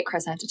I was like,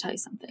 Chris, I have to tell you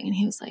something. And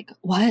he was like,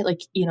 what?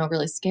 Like, you know,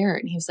 really scared.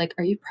 And he was like,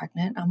 are you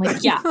pregnant? I'm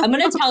like, yeah, I'm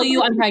going to tell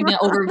you I'm pregnant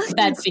over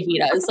bed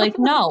fajitas. Like,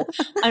 no,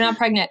 I'm not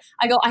pregnant.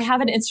 I go, I have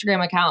an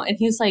Instagram account. And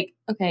he was like,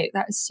 okay,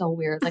 that is so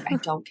weird. Like, I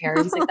don't care.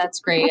 He's like, that's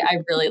great. I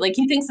really like,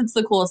 he thinks it's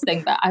the coolest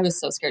thing, but I was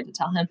so scared to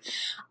tell him.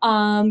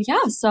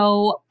 Yeah.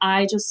 So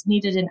I just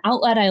needed an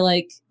outlet. I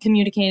like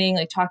communicating,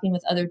 like talking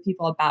with other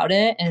people about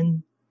it.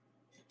 And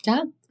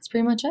yeah. That's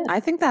pretty much it.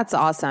 I think that's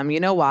awesome. You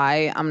know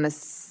why? I'm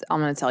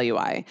gonna tell you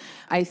why.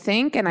 I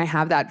think, and I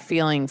have that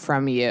feeling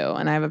from you,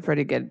 and I have a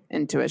pretty good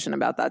intuition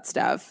about that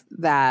stuff.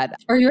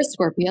 That are you a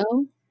Scorpio?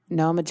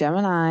 No, I'm a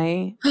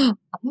Gemini. Oh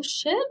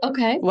shit.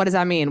 Okay. What does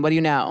that mean? What do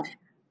you know?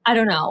 I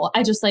don't know.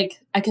 I just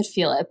like I could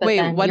feel it. But wait,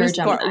 then what you're is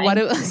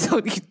Gemini.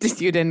 so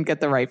you didn't get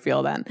the right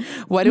feel then?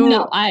 What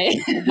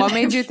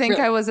made you think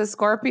I was a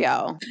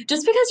Scorpio?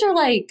 Just because you're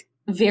like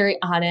very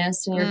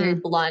honest and you're very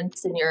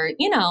blunt and you're,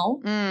 you know,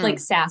 like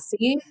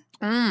sassy.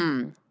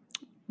 Do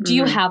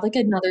you have like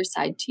another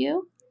side to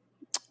you?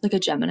 Like a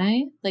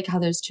Gemini? Like how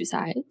there's two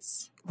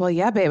sides? Well,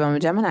 yeah, babe, I'm a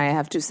Gemini. I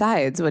have two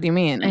sides. What do you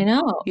mean? I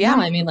know. Yeah.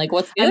 No, I mean, like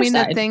what's the other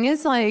side? The thing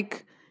is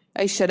like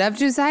I should have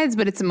two sides,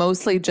 but it's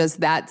mostly just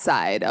that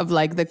side of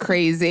like the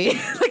crazy.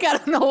 Like I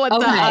don't know what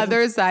the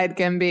other side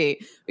can be.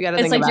 We got to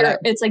think about it.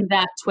 It's like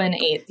that twin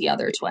ate the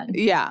other twin.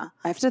 Yeah.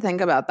 I have to think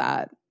about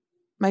that.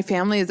 My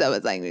family is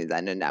always like, he's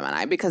a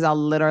Gemini, because I'll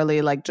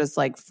literally like just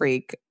like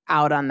freak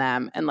out on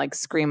them and like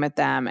scream at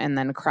them and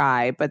then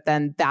cry. But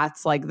then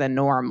that's like the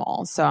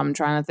normal. So I'm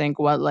trying to think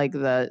what like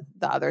the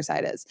other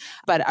side is.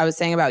 But I was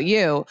saying about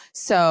you.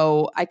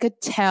 So I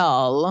could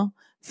tell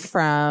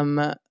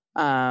from,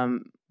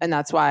 and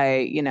that's why,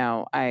 you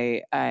know,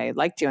 I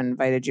liked you and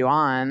invited you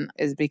on,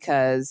 is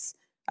because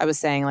I was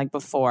saying like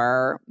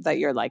before that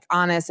you're like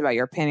honest about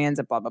your opinions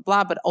and blah, blah,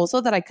 blah, but also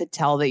that I could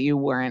tell that you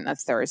weren't a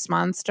thirst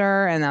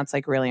monster. And that's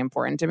like really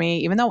important to me,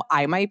 even though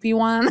I might be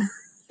one.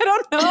 I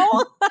don't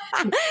know.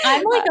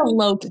 I'm like a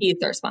low key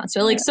thirst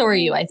monster. Like, so are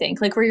you, I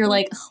think. Like where you're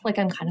like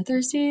I'm kind of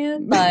thirsty,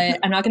 but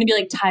I'm not going to be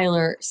like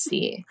Tyler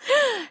C.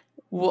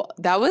 Well,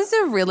 that was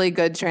a really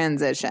good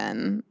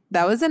transition.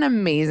 That was an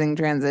amazing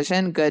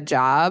transition. Good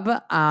job.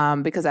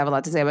 Because I have a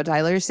lot to say about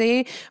Tyler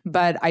C.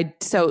 But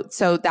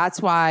so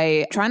that's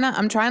why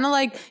I'm trying to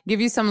like give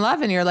you some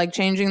love, and you're like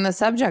changing the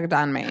subject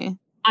on me.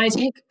 I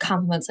take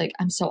compliments like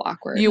I'm so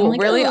awkward. You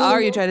like, really are.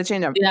 You try to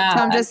change them. Yeah.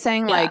 So I'm just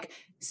saying like.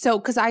 So,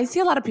 because I see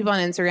a lot of people on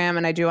Instagram,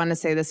 and I do want to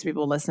say this to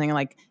people listening,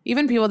 like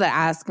even people that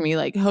ask me,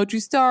 like, how'd you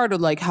start? Or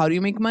like, how do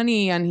you make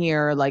money on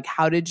here? Like,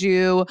 how did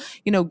you,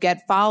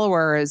 get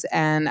followers?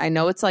 And I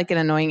know it's like an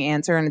annoying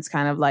answer, and it's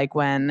kind of like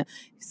when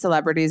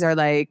celebrities are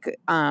like,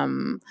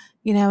 and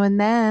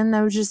then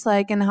I was just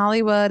like in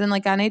Hollywood and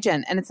like on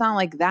agent. And it's not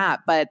like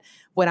that. But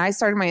when I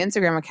started my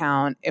Instagram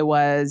account, it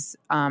was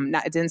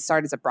it didn't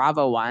start as a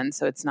Bravo one.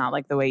 So it's not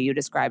like the way you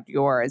described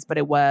yours, but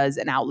it was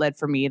an outlet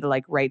for me to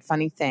like write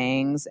funny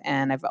things.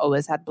 And I've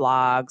always had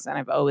blogs and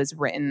I've always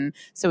written.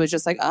 So it's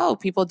just like, oh,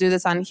 people do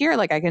this on here.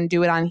 Like I can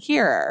do it on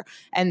here.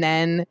 And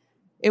then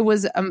it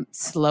was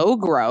slow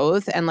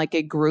growth, and like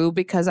it grew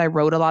because I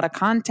wrote a lot of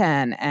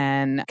content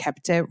and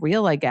kept it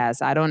real, I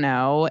guess. I don't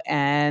know.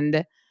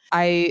 And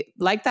I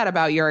like that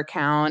about your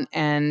account.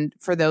 And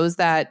for those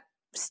that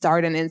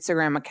start an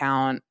Instagram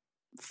account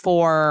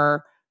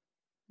for,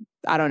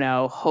 I don't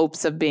know,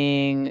 hopes of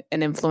being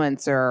an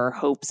influencer,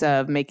 hopes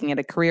of making it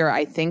a career,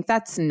 I think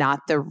that's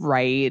not the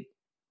right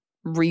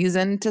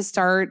reason to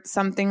start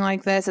something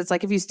like this. It's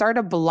like if you start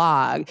a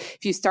blog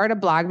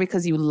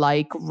because you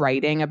like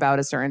writing about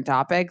a certain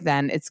topic,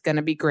 then it's going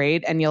to be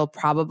great, and you'll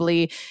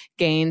probably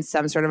gain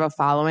some sort of a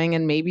following,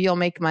 and maybe you'll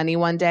make money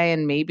one day,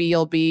 and maybe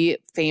you'll be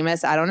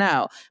famous. I don't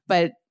know.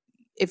 But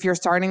if you're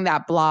starting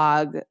that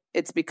blog,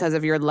 it's because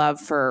of your love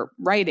for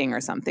writing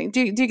or something. Do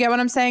you get what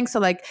I'm saying?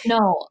 So like,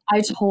 no, I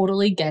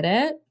totally get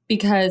it,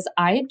 because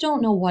I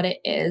don't know what it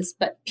is,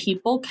 but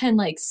people can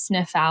like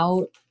sniff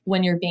out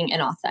when you're being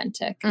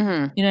inauthentic.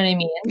 Mm-hmm. You know what I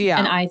mean? Yeah.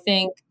 And I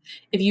think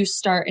if you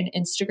start an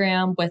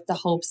Instagram with the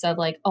hopes of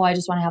like, oh, I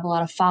just want to have a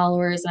lot of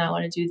followers and I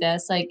want to do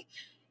this, like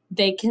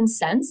they can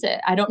sense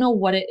it. I don't know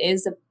what it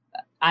is.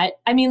 I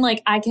mean,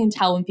 like, I can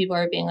tell when people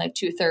are being like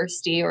too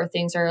thirsty or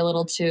things are a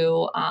little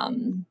too,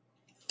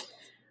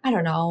 I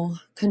don't know,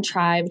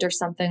 contrived or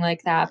something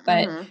like that.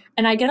 But,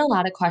 and I get a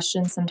lot of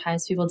questions.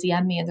 Sometimes people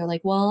DM me and they're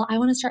like, well, I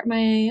want to start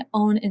my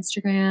own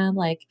Instagram.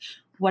 Like,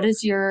 what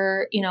is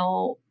your,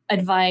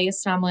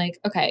 advice? And I'm like,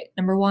 okay,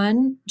 number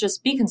one,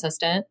 just be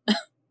consistent.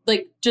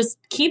 Like, just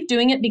keep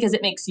doing it because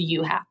it makes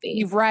you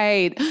happy.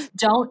 Right.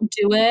 Don't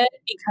do it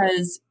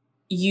because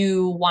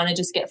you want to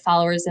just get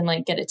followers and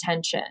like get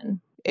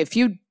attention. If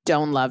you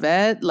don't love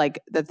it,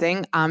 like the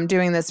thing, I'm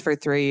doing this for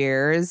 3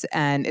 years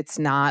and it's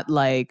not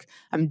like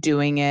I'm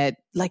doing it.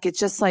 Like, it's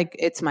just like,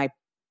 it's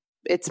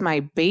my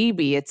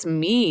baby. It's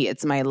me.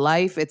 It's my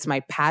life. It's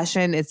my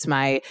passion.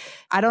 I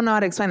don't know how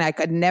to explain it. I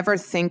could never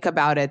think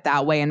about it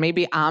that way. And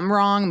maybe I'm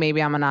wrong.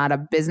 Maybe I'm not a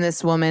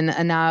businesswoman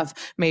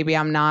enough. Maybe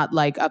I'm not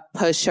like a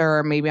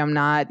pusher. Maybe I'm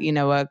not,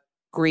 a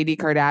greedy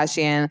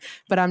Kardashian,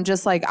 but I'm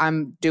just like,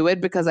 I'm do it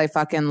because I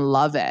fucking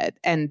love it.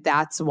 And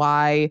that's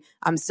why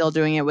I'm still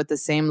doing it with the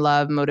same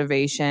love,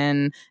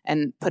 motivation,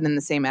 and put in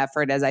the same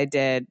effort as I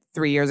did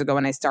 3 years ago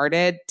when I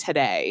started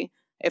today,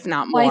 if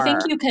not more. Well, I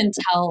think you can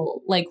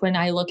tell, like when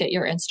I look at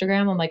your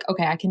Instagram, I'm like,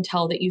 okay, I can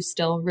tell that you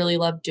still really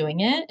love doing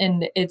it.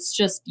 And it's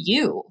just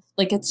you,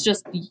 like, it's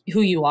just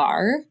who you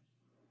are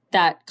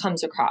that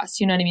comes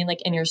across, you know what I mean?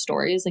 Like in your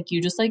stories, like you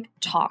just like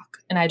talk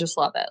and I just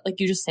love it. Like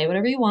you just say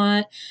whatever you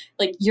want.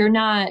 Like you're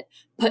not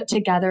put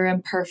together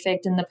and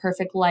perfect in the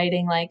perfect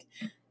lighting, like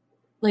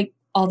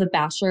all the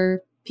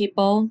Bachelor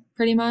people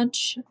pretty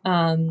much.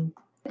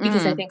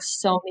 Because I think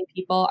so many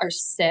people are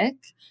sick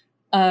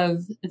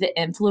of the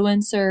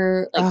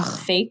influencer, like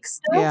fake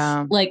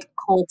stuff, like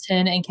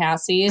Colton and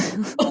Cassie.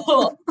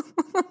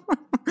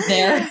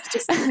 They're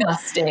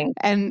disgusting.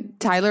 And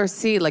Tyler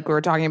C, like we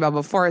were talking about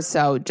before.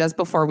 So just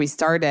before we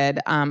started,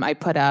 I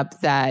put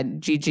up that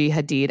Gigi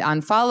Hadid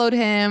unfollowed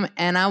him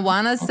and I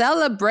want to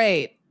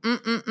celebrate.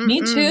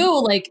 Me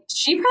too. Like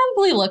she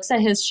probably looks at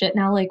his shit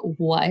now like,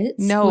 what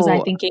was I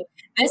thinking?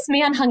 This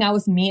man hung out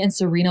with me and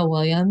Serena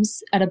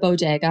Williams at a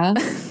bodega.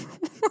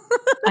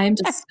 I'm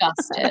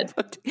disgusted.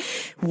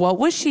 What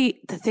was she?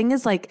 The thing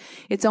is, like,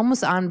 it's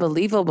almost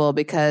unbelievable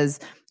because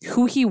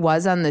who he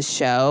was on the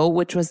show,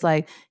 which was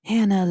like,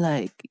 Hannah,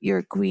 like, you're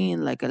a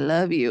queen, like, I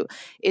love you,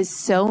 is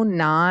so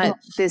not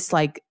this,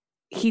 like,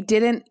 he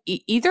didn't,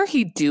 either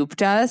he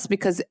duped us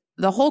because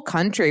the whole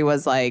country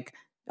was like,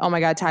 oh my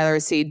God, Tyler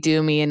C,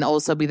 do me and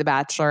also be the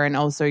Bachelor and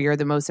also you're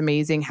the most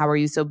amazing. How are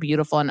you so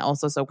beautiful and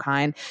also so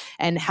kind?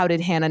 And how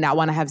did Hannah not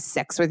want to have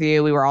sex with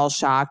you? We were all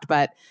shocked,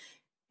 but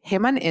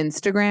him on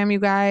Instagram, you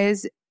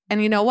guys,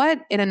 and you know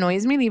what? It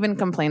annoys me to even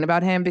complain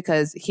about him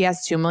because he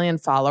has 2 million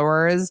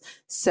followers.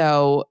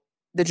 So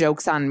the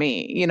joke's on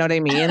me. You know what I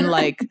mean?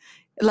 Like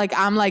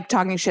I'm like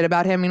talking shit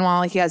about him.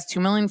 Meanwhile, he has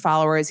 2 million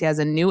followers. He has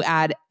a new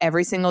ad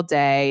every single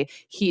day.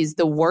 He's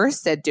the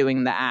worst at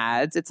doing the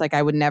ads. It's like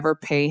I would never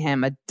pay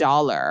him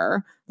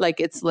 $1.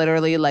 Like it's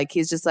literally like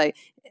he's just like,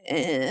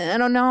 I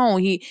don't know.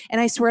 And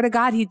I swear to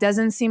God, he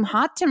doesn't seem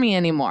hot to me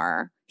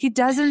anymore.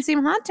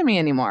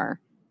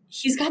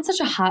 He's got such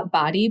a hot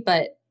body,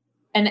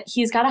 and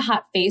he's got a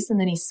hot face and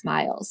then he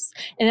smiles.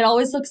 And it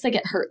always looks like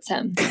it hurts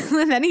him.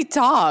 And then he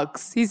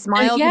talks. He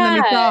smiles and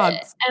then he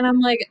talks. And I'm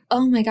like,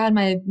 oh my God,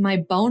 my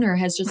boner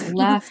has just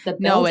left the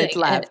building. No, it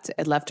left.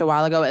 It left a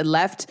while ago. It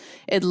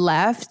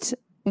left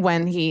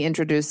when he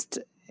introduced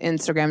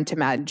Instagram to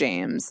Matt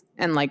James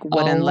and like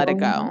wouldn't let it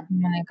go. Oh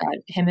my God.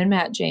 Him and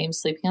Matt James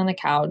sleeping on the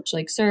couch.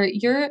 Like, sir,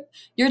 you're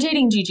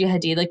dating Gigi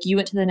Hadid. Like you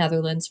went to the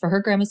Netherlands for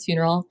her grandma's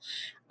funeral.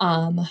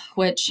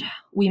 Which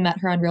we met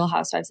her on Real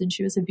Housewives and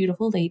she was a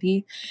beautiful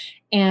lady.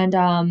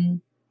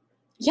 And,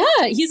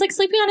 he's like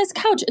sleeping on his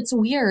couch. It's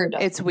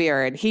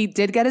weird. He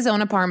did get his own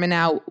apartment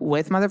now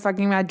with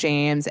motherfucking Matt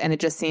James. And it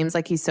just seems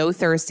like he's so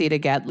thirsty to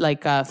get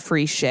like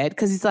free shit.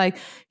 Cause he's like,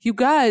 you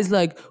guys,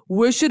 like,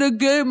 where should I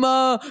get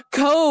my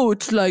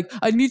couch? Like,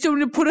 I need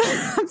someone to put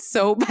it. I'm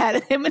so bad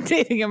at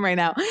imitating him right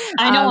now.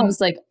 I know. I was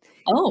like,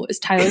 oh, is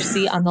Tyler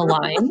C on the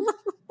line?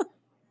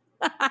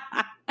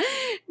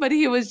 But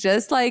he was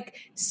just like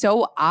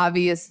so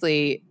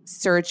obviously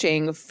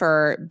searching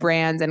for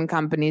brands and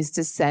companies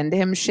to send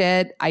him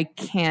shit. I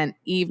can't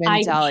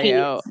even tell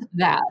you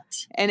that.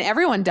 And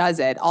everyone does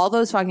it. All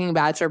those fucking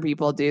Bachelor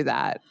people do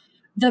that.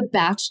 The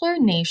Bachelor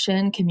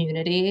Nation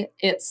community,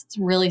 it's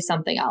really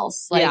something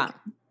else. Like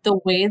the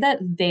way that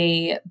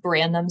they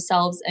brand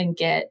themselves and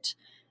get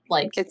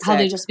like it's how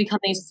sick. They just become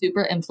these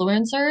super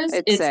influencers.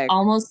 It's sick.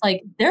 Almost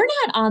like they're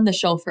not on the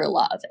show for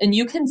love. And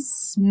you can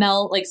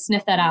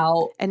sniff that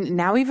out. And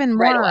now even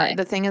more, right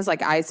the thing is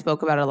like I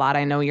spoke about it a lot.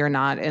 I know you're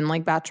not in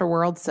like Bachelor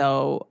World.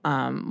 So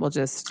I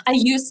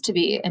used to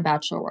be in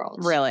Bachelor World.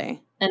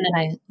 Really? And then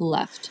I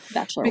left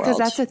Bachelor because World.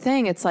 that's the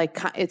thing. It's like,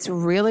 it's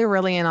really,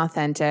 really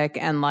inauthentic.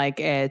 And like,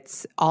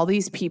 it's all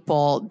these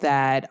people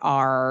that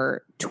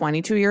are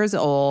 22 years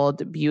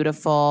old,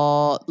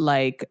 beautiful,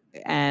 like,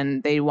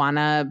 and they want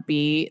to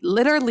be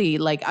literally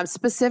like,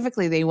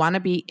 specifically, they want to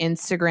be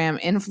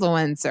Instagram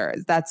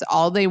influencers. That's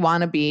all they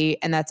want to be.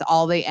 And that's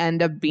all they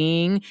end up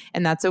being.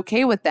 And that's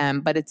okay with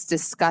them. But it's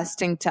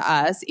disgusting to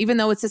us, even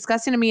though it's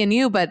disgusting to me and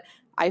you, but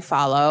I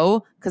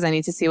follow because I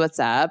need to see what's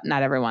up.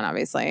 Not everyone,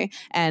 obviously.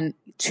 And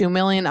 2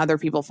 million other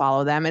people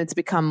follow them. And it's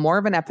become more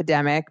of an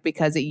epidemic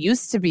because it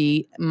used to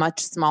be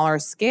much smaller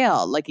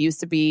scale. Like it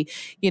used to be,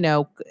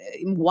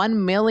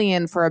 1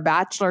 million for a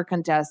Bachelor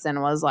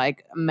contestant was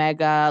like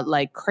mega,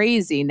 like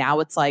crazy. Now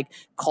it's like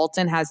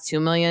Colton has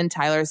 2 million.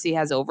 Tyler C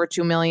has over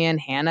 2 million.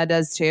 Hannah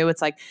does too.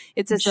 It's like,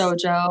 it's a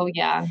JoJo.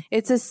 Yeah.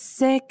 It's a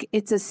sick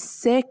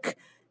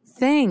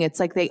thing. It's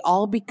like they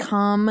all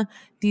become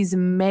these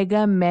mega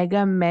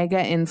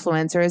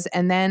influencers.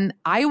 And then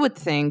I would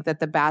think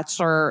that The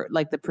Bachelor,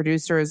 like the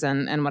producers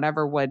and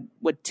whatever would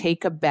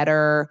take a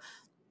better,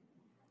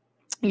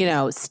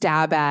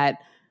 stab at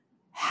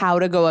how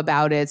to go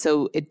about it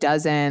so it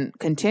doesn't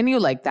continue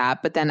like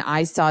that. But then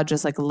I saw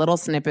just like little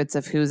snippets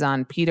of who's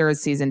on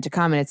Peter's season to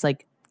come. And it's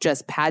like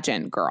just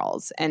pageant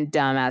girls and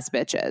dumbass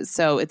bitches.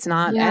 So it's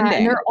not ending.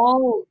 And they're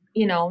all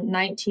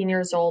 19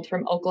 years old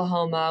from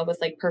Oklahoma with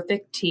like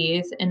perfect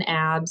teeth and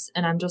abs.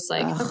 And I'm just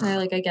like, okay,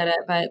 like I get it,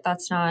 but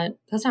that's not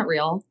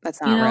real.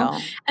 That's not real.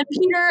 And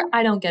Peter,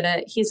 I don't get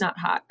it. He's not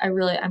hot.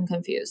 I'm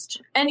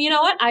confused. And you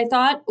know what? I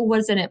thought,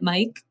 wasn't it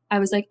Mike? I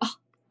was like, oh,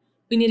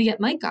 we need to get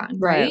Mike on,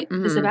 right?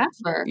 Mm-hmm. As a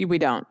Bachelor. We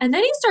don't. And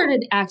then he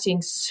started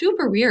acting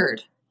super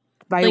weird.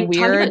 By like weird,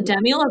 talking about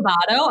Demi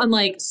Lovato, I'm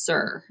like,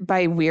 sir.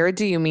 By weird,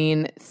 do you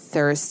mean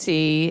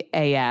thirsty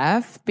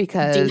AF?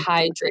 Because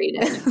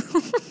dehydrated.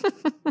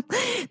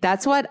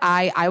 That's what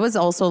I was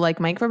also like,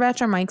 Mike for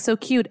Bachelor, Mike's so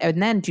cute.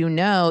 And then do you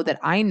know that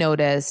I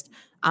noticed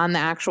on the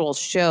actual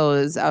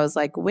shows, I was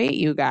like, wait,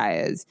 you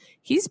guys,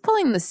 he's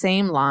pulling the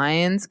same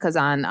lines because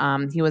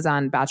he was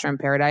on Bachelor in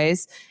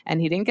Paradise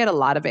and he didn't get a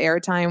lot of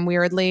airtime,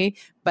 weirdly.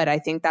 But I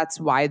think that's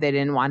why they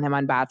didn't want him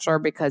on Bachelor,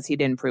 because he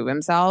didn't prove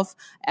himself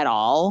at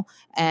all.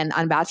 And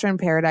on Bachelor in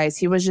Paradise,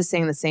 he was just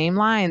saying the same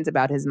lines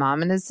about his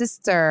mom and his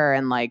sister.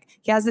 And like,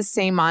 he has the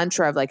same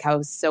mantra of like how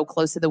he's so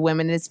close to the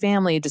women in his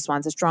family. He just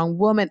wants a strong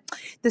woman.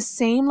 The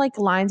same like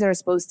lines that are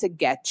supposed to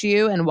get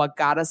you and what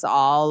got us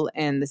all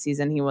in the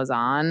season he was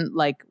on,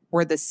 like,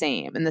 were the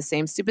same. And the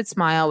same stupid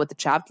smile with the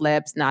chapped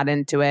lips, not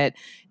into it.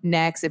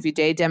 Next, if you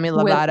date Demi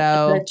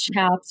Lovato. With the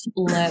chapped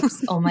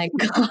lips. Oh my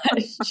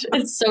gosh.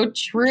 It's so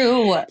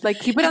true. Like,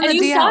 keep it on the DL.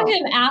 And you saw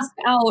him ask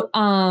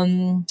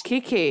out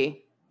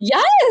Kiki.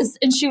 Yes.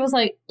 And she was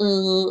like,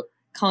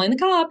 calling the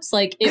cops.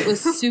 Like, it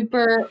was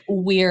super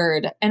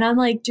weird. And I'm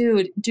like,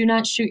 dude, do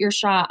not shoot your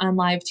shot on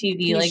live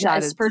TV. Like,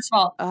 first of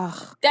all,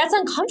 that's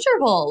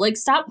uncomfortable. Like,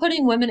 stop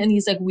putting women in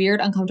these like weird,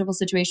 uncomfortable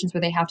situations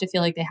where they have to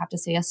feel like they have to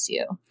say yes to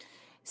you.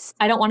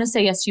 I don't want to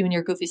say yes to you in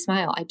your goofy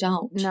smile. I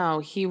don't. No,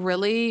 he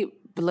really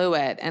blew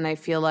it. And I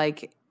feel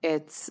like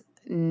it's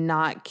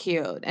not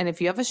cute. And if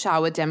you have a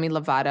shot with Demi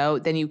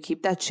Lovato, then you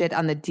keep that shit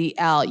on the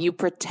DL. You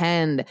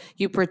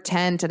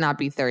pretend to not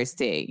be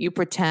thirsty. You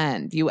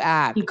pretend, you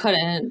act. He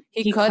couldn't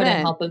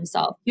help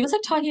himself. He was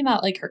like talking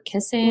about like her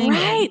kissing.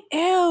 Right.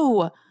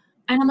 Ew.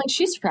 And I'm like,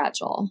 she's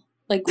fragile.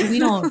 Like, we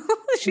don't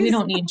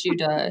need you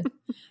to.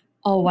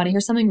 Oh, want to hear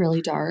something really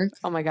dark?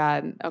 Oh my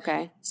God.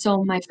 Okay.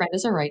 So my friend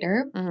is a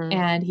writer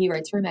and he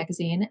writes for a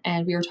magazine,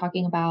 and we were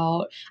talking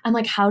about, I'm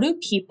like, how do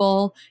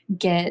people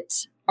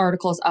get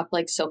articles up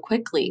like so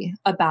quickly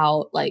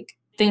about like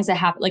things that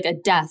happen, like a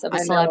death of a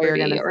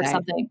celebrity or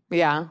something?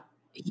 Yeah.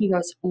 He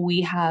goes,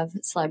 we have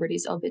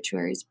celebrities'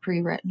 obituaries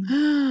pre-written.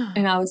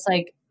 And I was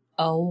like,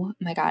 oh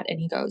my God. And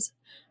he goes,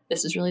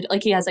 this is really,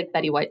 like, he has like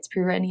Betty White's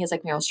pre-written. He has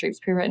like Meryl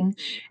Streep's pre-written.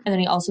 And then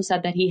he also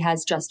said that he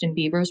has Justin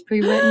Bieber's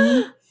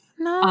pre-written.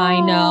 No. I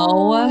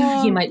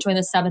know. He might join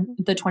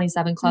the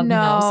 27 club. No.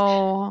 Who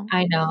knows?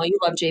 I know. You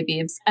love J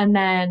Beebs. And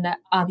then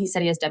he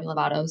said he has Demi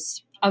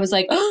Lovato's. I was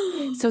like,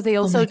 so they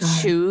also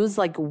choose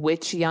like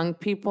which young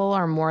people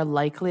are more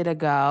likely to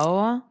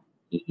go.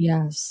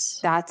 Yes.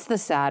 That's the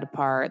sad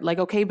part. Like,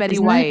 okay, Betty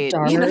White.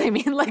 You know what I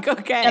mean? Like,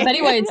 okay. Yeah,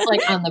 Betty White's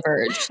like on the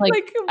verge.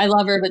 Like I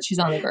love her, but she's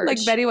on the verge.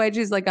 Like Betty White,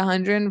 she's like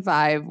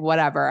 105,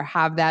 whatever.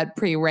 Have that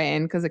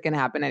pre-written because it can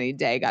happen any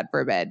day, God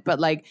forbid. But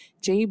like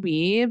J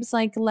Beebs,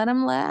 like, let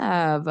him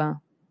live.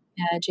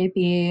 Yeah, J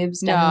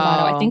Beebs, Demi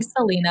Lovato. I think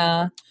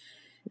Selena.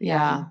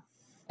 Yeah.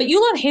 But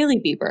you love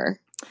Hailey Bieber.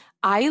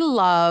 I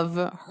love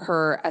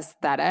her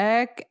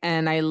aesthetic,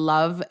 and I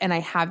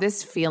have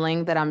this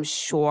feeling that I'm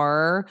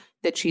sure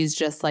that she's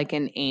just like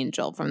an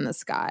angel from the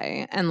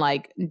sky and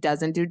like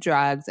doesn't do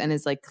drugs and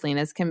is like clean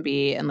as can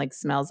be and like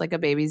smells like a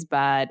baby's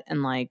butt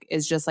and like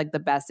is just like the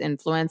best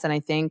influence. And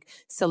I think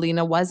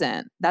Selena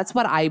wasn't. That's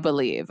what I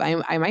believe.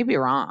 I might be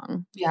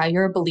wrong. Yeah,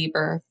 you're a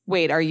believer.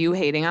 Wait, are you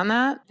hating on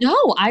that? No,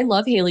 I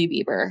love Hailey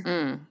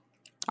Bieber.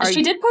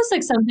 She did post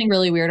like something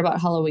really weird about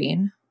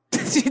Halloween.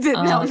 She did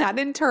not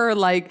into her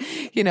like,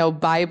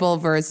 Bible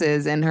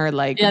verses in her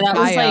like that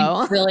bio. was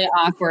like really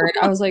awkward.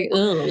 I was like,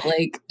 ugh.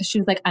 Like she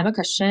was like, I'm a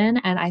Christian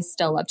and I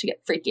still love to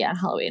get freaky on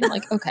Halloween. I'm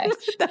like, okay.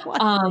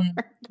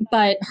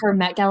 But her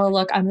Met Gala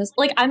look, I'm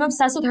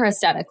obsessed with her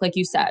aesthetic, like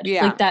you said.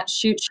 Yeah. Like that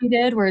shoot she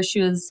did where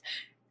she was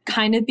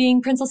kind of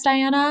being Princess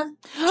Diana.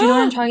 Do you know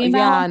what I'm talking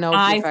about? Yeah, no,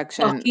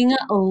 perfection. I fucking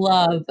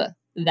love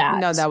that.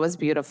 No, that was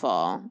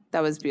beautiful.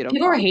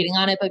 People were hating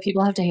on it, but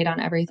people have to hate on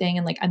everything.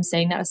 And like, I'm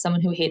saying that as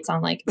someone who hates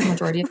on like the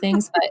majority of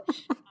things, but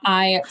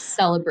I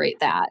celebrate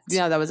that.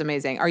 Yeah, that was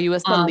amazing. Are you a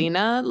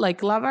Selena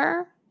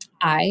lover?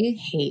 I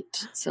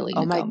hate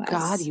Selena Gomez. Oh my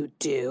God, you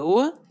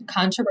do?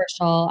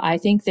 Controversial. I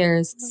think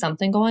there's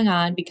something going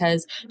on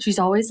because she's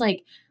always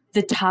like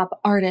the top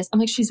artist. I'm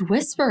like, she's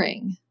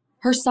whispering.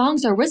 Her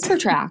songs are whisper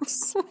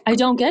tracks. I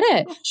don't get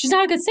it. She's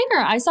not a good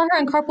singer. I saw her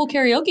in Carpool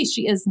Karaoke.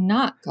 She is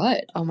not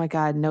good. Oh my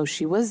God, no,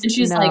 she was.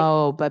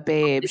 But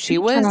babe, she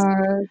was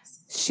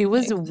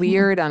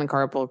weird on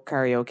Carpool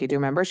Karaoke. Do you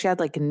remember? She had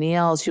like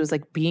nails. She was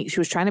like she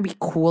was trying to be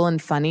cool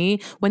and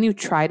funny. When you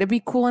try to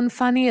be cool and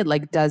funny, it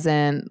like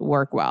doesn't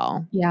work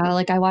well. Yeah,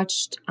 like I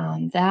watched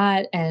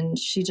that, and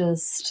she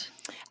just,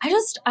 I'm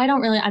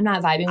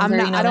not vibing with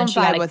her. I don't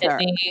vibe with her.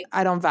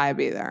 I don't vibe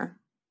either.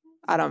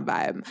 I don't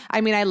vibe. I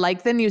mean, I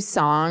like the new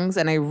songs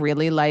and I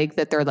really like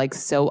that they're like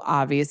so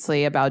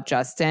obviously about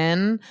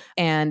Justin.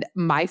 And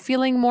my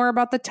feeling more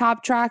about the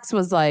top tracks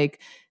was like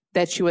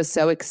that she was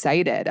so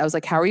excited. I was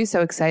like, how are you so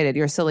excited?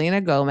 You're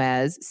Selena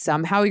Gomez.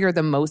 Somehow you're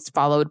the most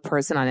followed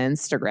person on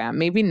Instagram.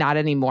 Maybe not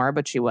anymore,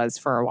 but she was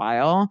for a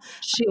while.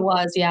 She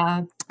was,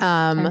 yeah.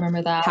 I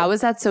remember that. How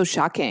is that so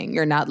shocking?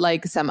 You're not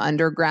like some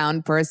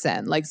underground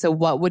person. Like, so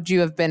what would you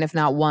have been if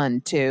not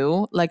one,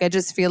 two? Like, I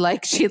just feel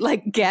like she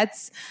like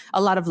gets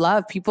a lot of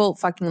love. People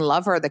fucking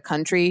love her. The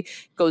country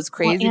goes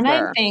crazy for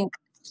her. I think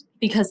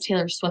because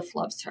Taylor Swift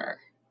loves her.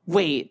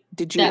 Wait,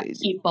 did you? That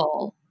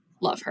people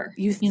love her.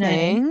 You think? I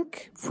mean?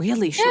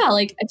 Really? Yeah,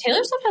 like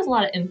Taylor Swift has a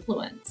lot of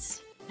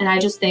influence. And I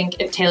just think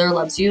if Taylor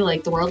loves you,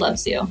 like the world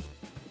loves you.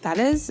 That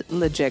is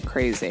legit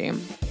crazy.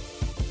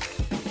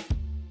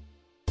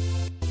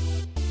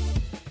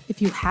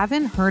 If you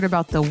haven't heard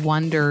about the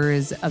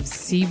wonders of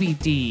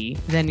CBD,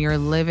 then you're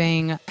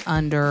living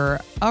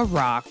under a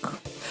rock.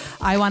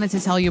 I wanted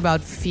to tell you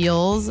about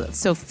Feels.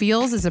 So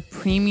Feels is a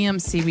premium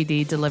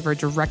CBD delivered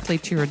directly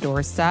to your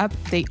doorstep.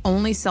 They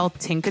only sell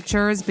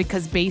tinctures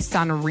because based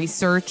on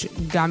research,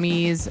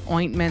 gummies,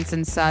 ointments,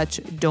 and such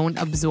don't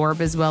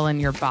absorb as well in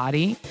your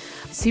body.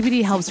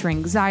 CBD helps for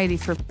anxiety,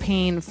 for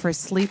pain, for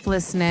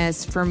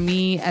sleeplessness. For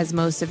me, as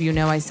most of you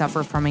know, I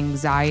suffer from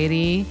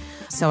anxiety.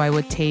 So I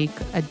would take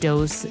a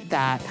dose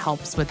that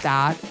helps with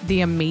that.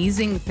 The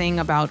amazing thing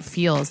about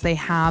Feels, they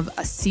have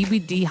a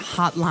CBD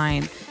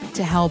hotline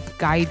to help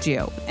guide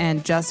you.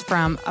 And just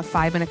from a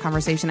 5-minute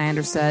conversation, I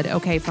understood,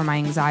 okay, for my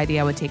anxiety,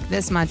 I would take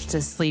this much.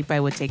 To sleep, I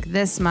would take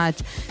this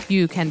much.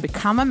 You can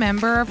become a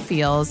member of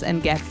Feels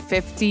and get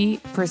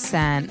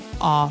 50%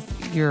 off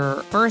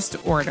your first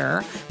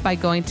order by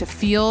going to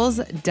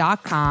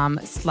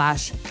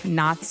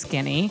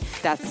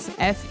feels.com/notskinny. That's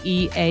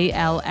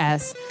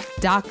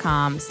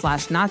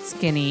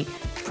FEALS.com/notskinny.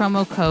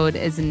 Promo code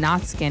is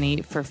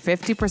notskinny for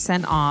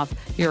 50% off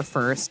your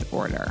first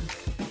order.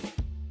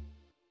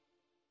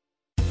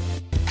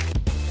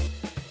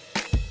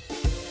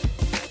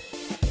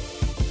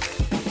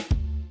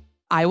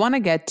 I want to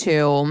get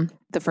to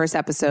the first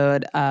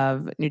episode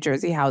of New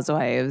Jersey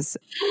Housewives.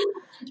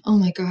 Oh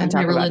my God,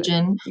 my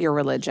religion. Your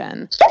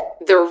religion.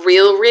 The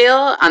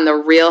real on the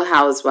Real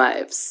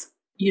Housewives.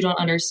 You don't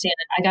understand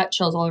it. I got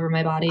chills all over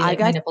my body.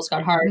 Like my nipples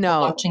got hard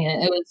watching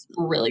it. It was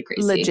really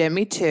crazy. Legit,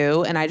 me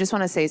too. And I just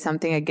want to say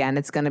something again.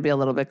 It's going to be a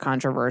little bit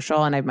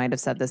controversial, and I might have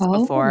said this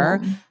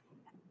before.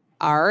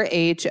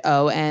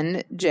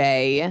 RHONJ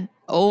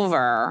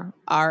over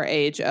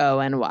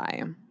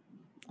RHONY.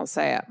 I'll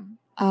say it.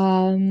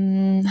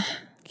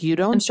 You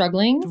don't? I'm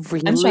struggling.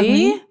 Really? I'm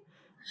struggling.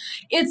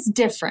 It's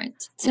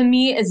different. To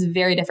me, it's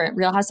very different.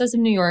 Real Housewives of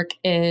New York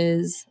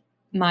is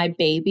my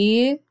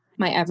baby,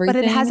 my everything.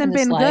 But it hasn't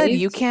been good.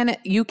 You can't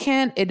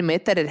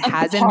admit that it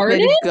hasn't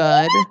been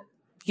good.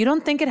 You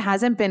don't think it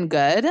hasn't been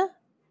good?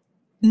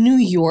 New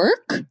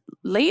York?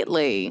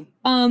 Lately.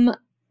 I'm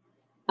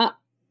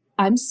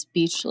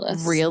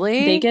speechless.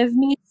 Really? They give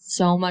me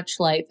so much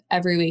life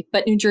every week.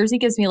 But New Jersey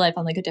gives me life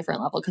on like a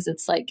different level because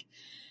it's like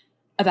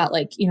about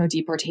like,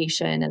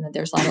 deportation, and then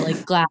there's a lot of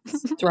like glass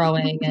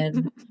throwing,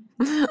 and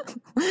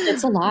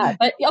it's a lot.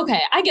 But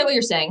okay, I get what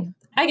you're saying.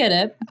 I get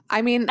it.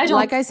 I mean,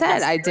 like I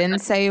said, I didn't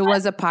say it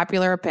was a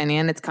popular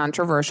opinion. It's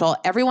controversial.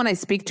 Everyone I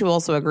speak to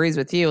also agrees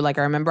with you. Like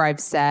I remember I've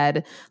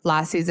said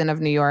last season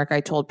of New York,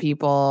 I told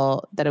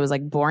people that it was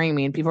like boring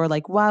me, and people were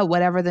like, wow,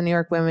 whatever the New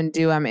York women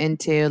do, I'm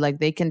into. Like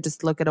they can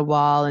just look at a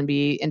wall and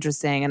be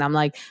interesting. And I'm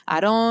like, I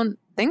don't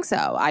think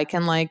so. I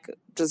can like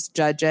just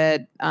judge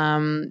it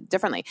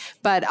differently.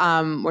 But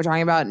we're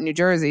talking about New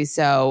Jersey.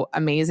 So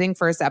amazing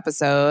first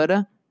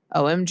episode.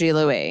 OMG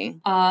Louis.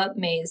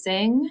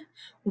 Amazing.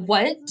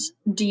 What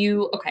do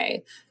you,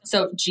 okay,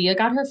 so Gia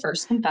got her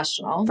first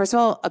confessional. First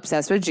of all,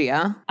 obsessed with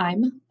Gia.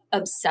 I'm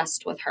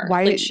obsessed with her.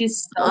 Like,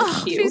 she's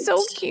so cute. She's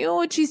so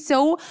cute. She's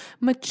so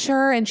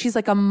mature, and she's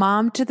like a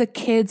mom to the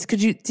kids.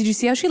 Did you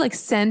see how she like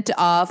sent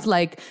off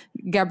like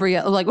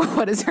Gabrielle? Like,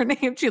 what is her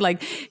name? She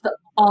like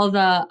all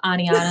the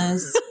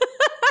Anianas.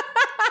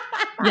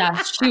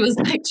 Yeah, she was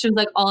like,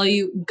 all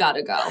you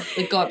gotta go.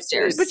 Like, go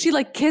upstairs. But she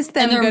like kissed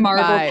them in their goodbye.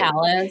 marble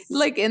palace.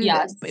 Like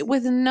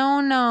with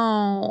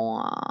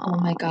no. Oh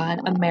my God.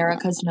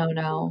 America's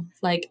no.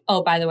 Like,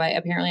 oh, by the way,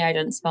 apparently I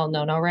didn't spell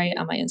no right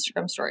on my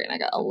Instagram story and I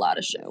got a lot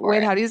of shit for Wait,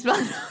 it. how do you spell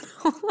no?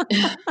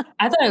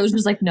 I thought it was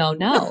just like no.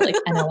 Like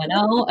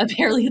N-O-N-O.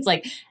 Apparently it's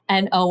like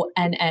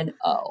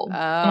N-O-N-N-O.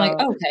 I'm like,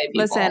 okay, people.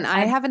 Listen,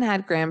 I haven't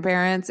had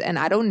grandparents and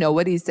I don't know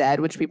what he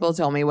said, which people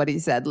told me what he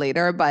said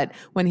later. But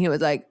when he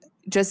was like,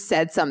 just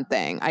said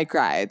something, I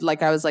cried.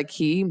 Like, I was like,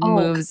 he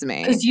moves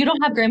me. Because you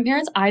don't have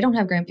grandparents? I don't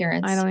have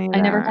grandparents. I don't either.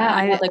 I never had.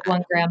 I had like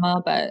one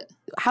grandma, but...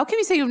 How can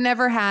you say you've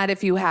never had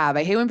if you have?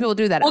 I hate when people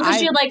do that. Well, because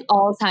she had like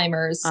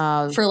Alzheimer's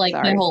for like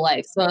my whole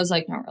life. So I was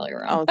like, not really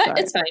around. But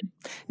it's fine.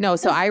 No,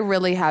 so I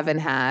really haven't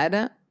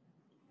had.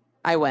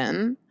 I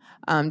win.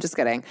 Just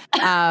kidding.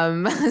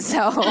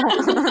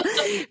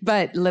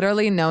 But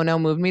literally No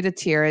moved me to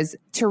tears.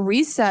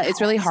 Teresa,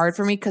 it's really hard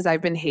for me because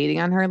I've been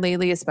hating on her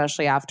lately,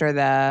 especially after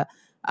the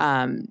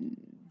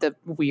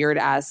weird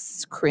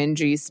ass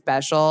cringy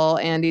special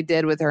Andy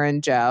did with her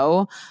and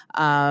Joe.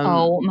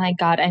 Oh my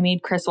God. I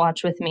made Chris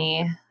watch with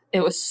me.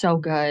 It was so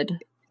good.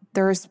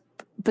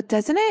 But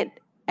doesn't it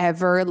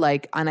ever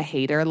like on a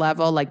hater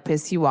level, like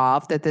piss you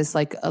off that this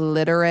like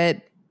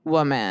illiterate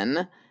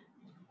woman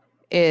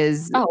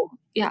is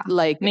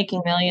like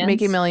making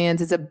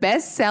millions. It's a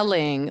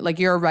best-selling, like,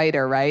 you're a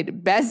writer,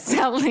 right?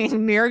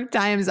 Best-selling New York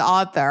Times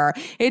author.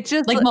 It's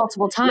just like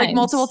multiple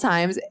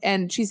times.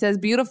 And she says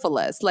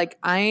beautifulest. Like,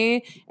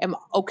 I am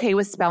okay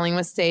with spelling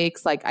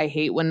mistakes. Like, I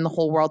hate when the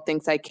whole world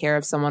thinks I care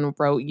if someone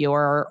wrote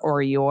your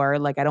or your.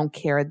 Like, I don't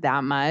care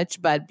that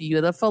much. But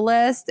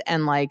beautifulest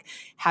and like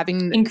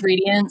having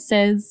ingredients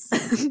is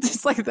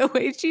just like the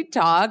way she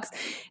talks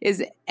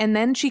is, and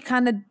then she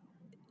kind of,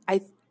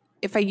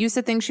 if I used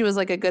to think she was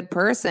like a good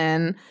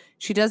person,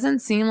 she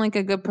doesn't seem like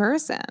a good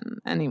person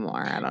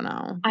anymore. I don't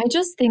know. I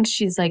just think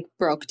she's like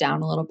broke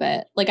down a little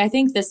bit. Like, I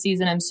think this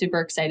season I'm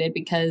super excited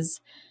because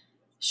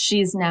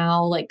she's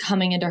now like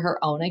coming into her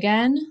own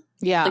again.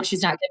 Yeah. Like,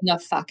 she's not giving a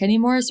fuck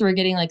anymore. So we're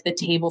getting like the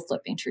table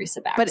flipping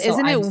Teresa back. But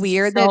isn't it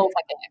weird that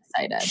fucking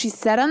excited. She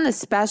said on the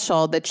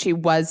special that she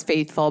was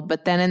faithful,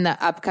 but then in the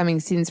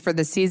upcoming scenes for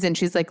the season,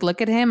 she's like, look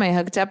at him. I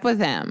hooked up with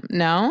him.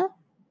 No?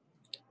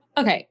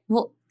 Okay.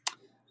 Well,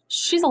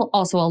 she's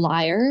also a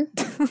liar.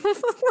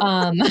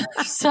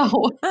 So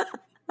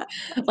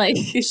like,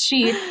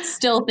 she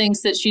still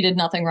thinks that she did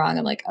nothing wrong.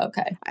 I'm like,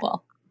 okay,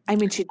 well, I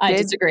mean, I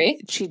disagree.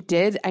 She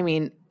did. I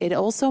mean, it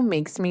also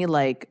makes me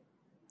like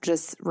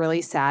just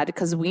really sad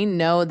because we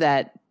know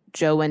that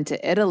Joe went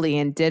to Italy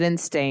and didn't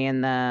stay in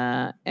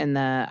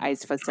the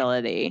ICE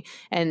facility.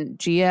 And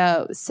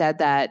Gia said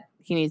that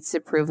he needs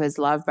to prove his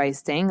love by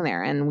staying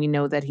there. And we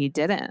know that he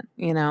didn't,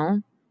 you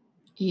know?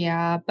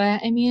 Yeah,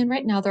 but I mean,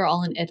 right now they're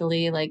all in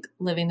Italy, like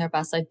living their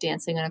best life,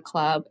 dancing in a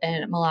club,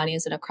 and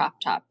Melania's in a crop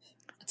top.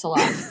 It's a lot.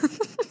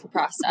 It's a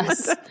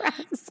process.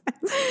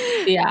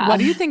 Yeah. What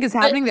do you think is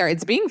happening there?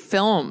 It's being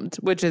filmed,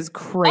 which is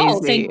crazy.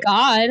 Oh, thank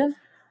God.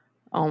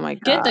 Oh my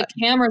God. Get the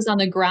cameras on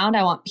the ground.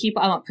 I want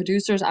people. I want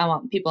producers. I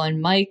want people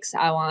in mics.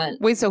 I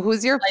want. Wait, so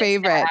who's your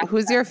favorite?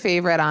 Who's your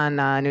favorite on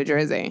New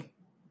Jersey?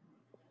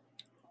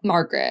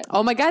 Margaret.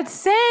 Oh my God,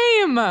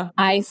 same.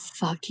 I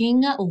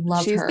fucking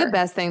love her. She's the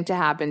best thing to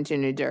happen to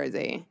New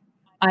Jersey.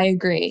 I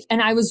agree.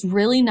 And I was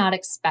really not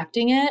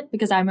expecting it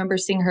because I remember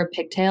seeing her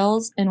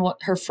pigtails in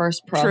her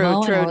first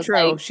promo.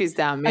 True. Like, she's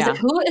dumb. I was like,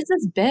 who is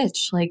this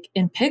bitch? Like,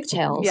 in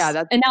pigtails.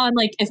 Yeah. And now I'm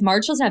like, if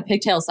Marge doesn't have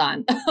pigtails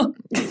on,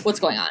 what's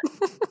going on?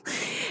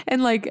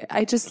 And like,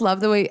 I just love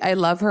the way, I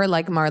love her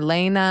like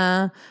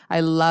Marlena.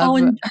 I love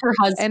and her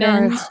husband.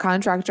 And her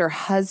contractor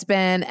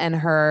husband and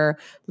her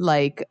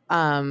like,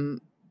 Marge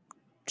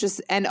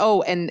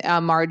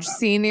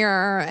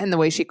Sr. and the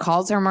way she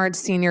calls her Marge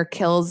Sr.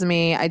 kills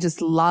me. I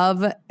just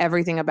love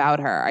everything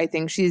about her. I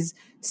think she's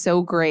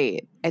so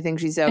great. And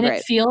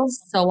it feels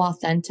so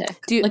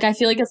authentic. I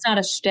feel like it's not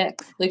a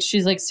shtick. Like,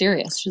 she's like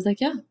serious. She's like,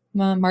 yeah,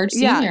 Marge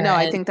Sr. Yeah, no,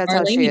 I think that's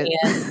how she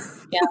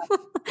is. Yeah.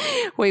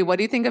 Wait, what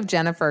do you think of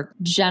Jennifer?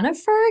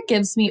 Jennifer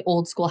gives me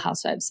old school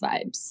housewives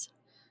vibes.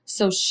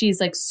 So she's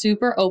like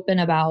super open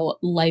about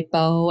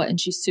lipo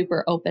and she's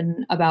super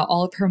open about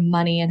all of her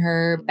money in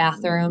her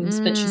bathrooms,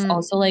 but she's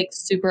also like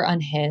super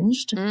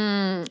unhinged.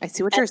 I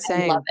see what you're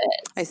saying. I love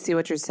it. I see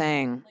what you're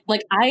saying.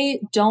 Like,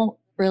 I don't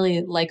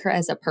really like her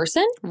as a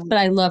person, but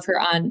I love her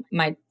on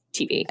my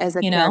TV. As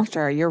a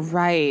character, you're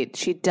right.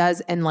 She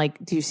does. And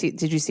like, did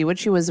you see what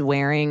she was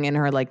wearing in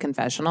her like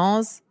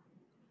confessionals?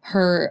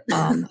 Her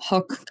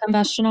Hook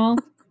confessional.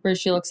 Where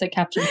she looks like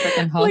Captain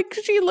Frickin' Hook. Like,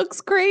 she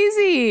looks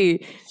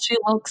crazy. She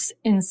looks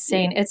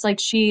insane. It's like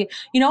you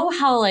know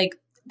how like,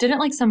 didn't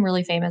like some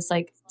really famous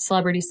like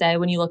celebrities say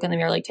when you look in the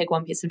mirror, like take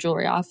one piece of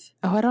jewelry off?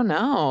 Oh, I don't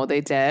know.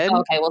 They did?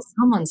 Okay, well,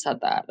 someone said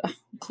that.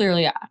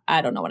 Clearly,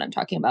 I don't know what I'm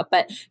talking about,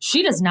 but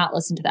she does not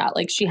listen to that.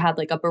 Like she had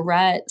like a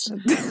barrette,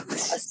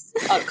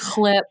 a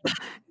clip.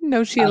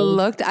 No, she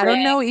looked, I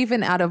don't know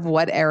even out of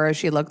what era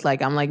she looked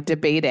like. I'm like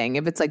debating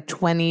if it's like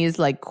 20s,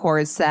 like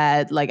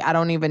corset, like I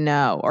don't even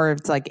know, or if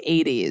it's like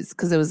 80s,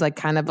 because it was like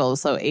kind of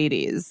also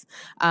 80s.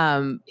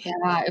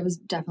 Yeah, it was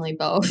definitely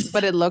both.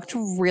 But it looked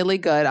really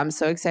good. I'm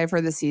so excited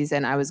for the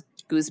season. I was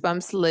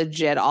goosebumps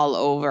legit all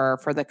over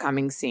for the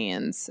coming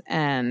scenes.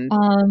 And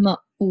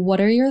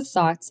what are your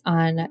thoughts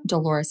on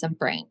Dolores and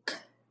Frank?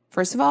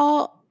 First of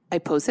all, I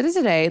posted it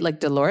today. Like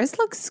Dolores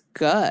looks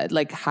good.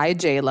 Like, hi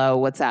J-Lo,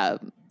 what's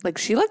up? Like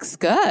she looks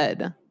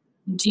good.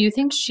 Do you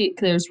think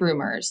there's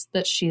rumors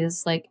that she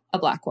is like a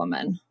Black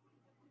woman?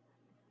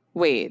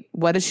 Wait,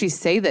 what does she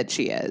say that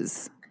she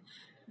is?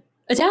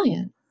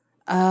 Italian.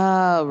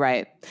 Oh,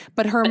 right.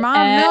 But her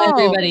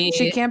mom,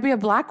 she can't be a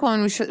Black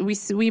woman.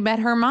 We met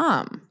her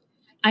mom.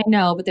 I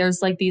know, but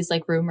there's like these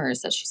like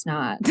rumors that she's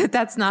not.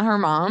 That's not her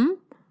mom?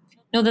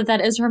 No,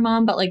 that is her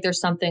mom, but like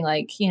there's something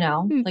like,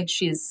 like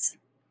she's...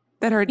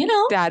 That her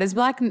dad is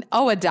Black?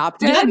 Oh,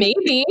 adopted? Yeah,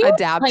 maybe.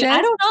 Adopted? Like,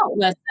 I don't know.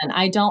 Listen,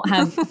 I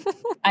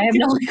have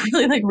no like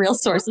really like real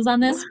sources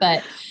on this,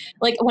 but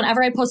like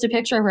whenever I post a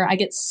picture of her, I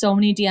get so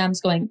many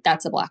DMs going,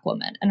 that's a Black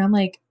woman. And I'm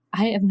like,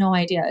 I have no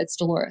idea. It's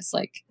Dolores.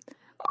 Like,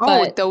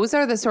 those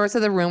are the source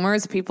of the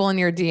rumors? People in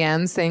your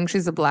DMs saying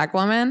she's a Black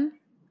woman?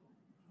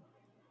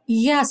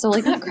 Yeah, so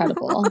like not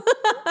credible.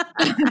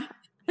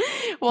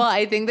 Well,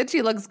 I think that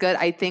she looks good.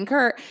 I think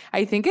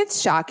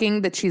it's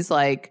shocking that she's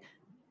like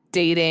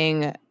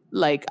dating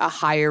like a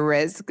higher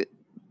risk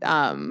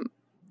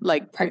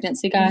like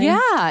pregnancy guy.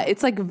 Yeah,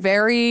 it's like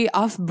very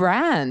off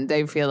brand.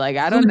 I feel like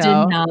I don't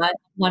know. Did not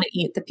want to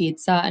eat the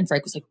pizza, and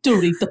Frank was like,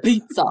 "Don't eat the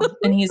pizza,"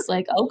 and he's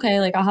like, "Okay,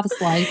 like I'll have a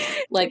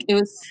slice." Like it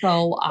was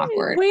so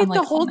awkward. Wait, like,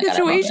 the whole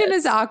situation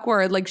is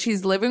awkward. Like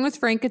she's living with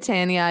Frank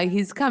Catania.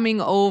 He's coming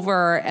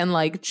over and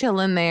like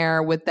chilling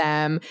there with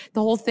them.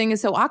 The whole thing is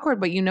so awkward.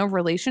 But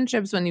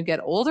relationships when you get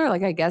older,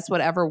 like I guess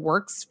whatever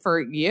works for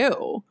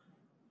you.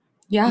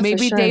 Yeah,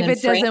 maybe sure. David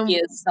doesn't. Frankie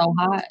is so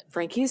hot.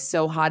 Frankie is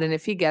so hot, and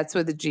if he gets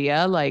with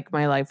Gia, like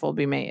my life will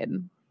be made.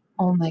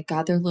 Oh my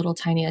God, they're little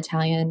tiny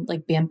Italian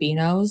like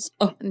bambinos.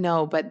 Oh.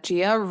 No, but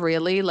Gia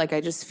really like. I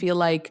just feel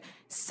like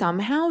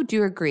somehow. Do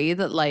you agree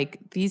that like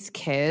these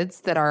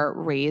kids that are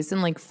raised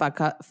in like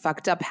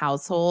fucked up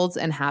households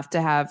and have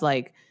to have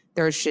like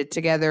their shit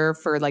together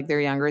for like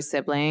their younger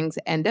siblings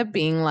end up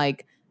being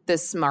like the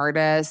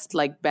smartest,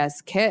 like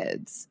best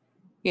kids?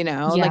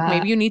 Like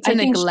maybe you need to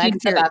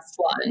neglect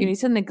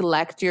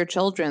your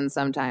children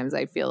sometimes,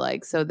 I feel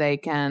like, so they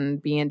can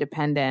be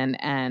independent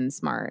and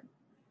smart.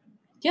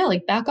 Yeah,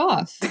 like back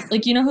off.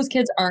 Like, whose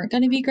kids aren't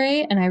going to be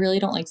great? And I really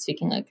don't like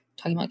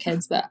talking about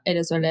kids, but it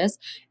is what it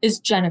is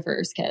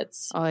Jennifer's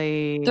kids.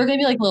 Oy. They're going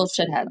to be like little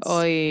shitheads.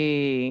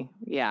 Oy.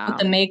 Yeah.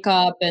 With the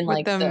makeup and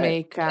with the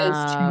makeup.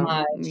 It's too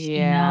much.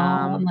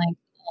 Yeah. I'm like,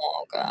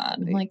 oh God.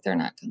 I'm like, they're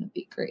not going to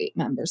be great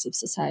members of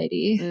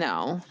society.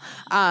 No.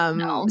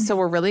 No. So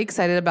we're really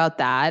excited about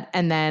that.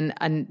 And then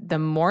the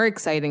more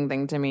exciting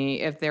thing to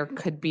me, if there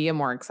could be a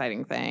more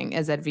exciting thing,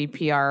 is that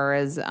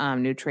VPR's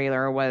new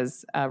trailer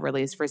was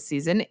released for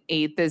season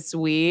 8 this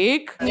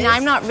week. I mean,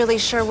 I'm not really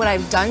sure what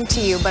I've done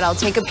to you, but I'll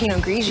take a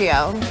Pinot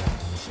Grigio.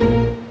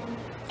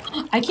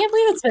 I can't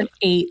believe it's been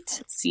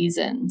 8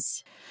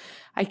 seasons.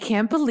 I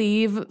can't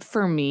believe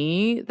for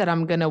me that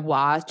I'm going to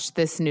watch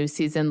this new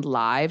season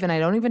live, and I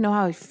don't even know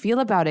how I feel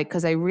about it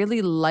because I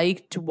really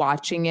liked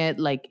watching it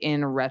like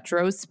in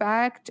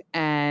retrospect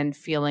and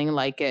feeling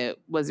like it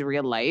was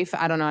real life.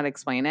 I don't know how to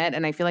explain it.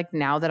 And I feel like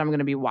now that I'm going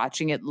to be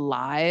watching it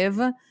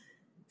live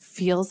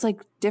feels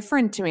like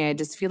different to me. I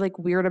just feel like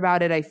weird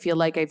about it. I feel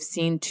like I've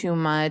seen too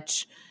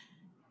much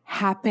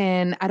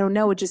happen. I don't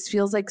know. It just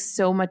feels like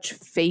so much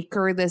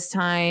faker this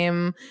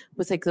time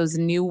with like those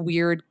new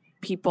weird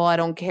people I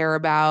don't care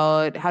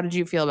about. How did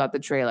you feel about the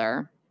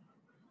trailer?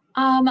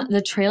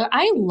 The trailer,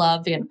 I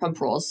love Vanderpump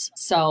Rules,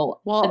 so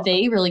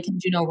they really can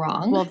do no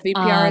wrong. Well,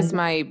 VPR is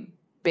my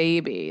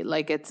baby.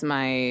 Like you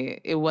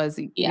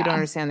don't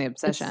understand the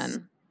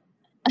obsession.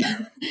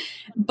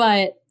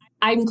 But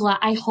I'm glad.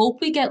 I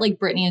hope we get like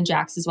Brittany and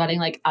Jax's wedding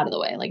like out of the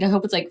way. Like I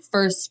hope it's like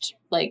first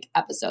like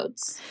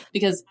episodes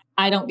because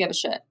I don't give a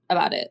shit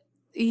about it.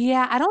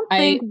 Yeah, I don't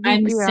think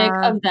I'm sick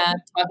of them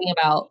talking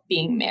about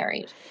being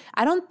married.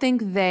 I don't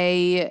think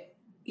they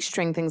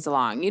string things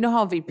along. You know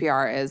how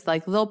VPR is.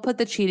 Like they'll put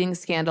the cheating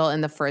scandal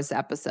in the first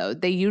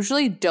episode. They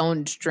usually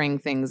don't string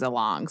things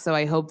along. So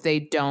I hope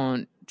they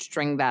don't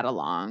string that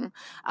along.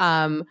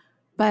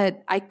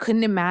 But I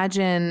couldn't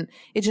imagine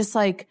it. Just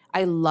like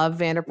I love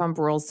Vanderpump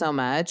Rules so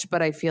much,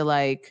 but I feel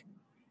like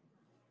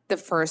the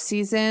first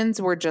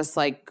seasons were just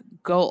like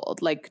gold,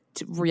 like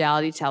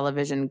reality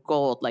television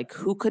gold. Like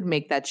who could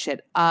make that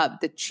shit up?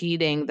 The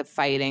cheating, the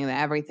fighting, the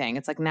everything.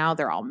 It's like now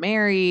they're all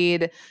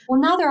married. Well,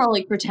 now they're all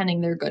like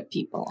pretending they're good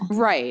people.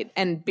 Right.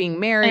 And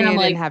being married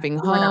and having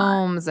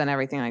homes and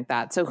everything like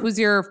that. So who's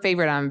your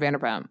favorite on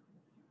Vanderpump?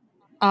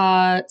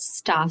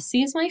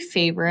 Stassi is my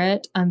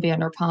favorite on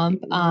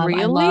Vanderpump.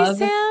 Really,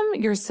 Sam?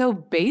 You're so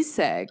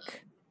basic.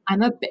 I'm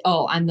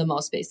the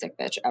most basic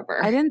bitch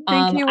ever. I didn't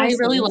think you were. I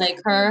really like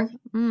her.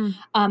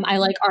 I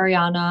like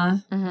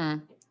Ariana.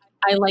 Mm-hmm.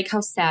 I like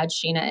how sad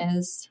Sheena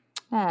is.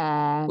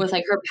 Aww. With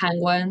like her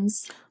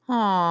penguins.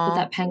 Aww. With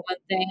that penguin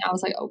thing. I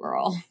was like, oh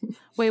girl.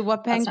 Wait,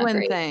 what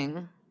penguin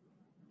thing?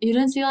 You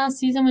didn't see last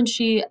season when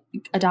she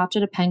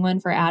adopted a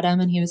penguin for Adam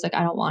and he was like,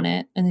 I don't want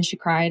it. And then she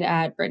cried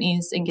at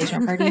Brittany's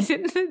engagement party. I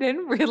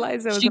didn't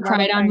realize it was. She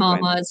cried on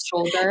Mama's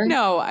shoulder.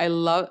 No, I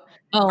love.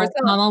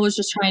 Mama was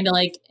just trying to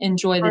like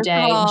enjoy the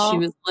day and she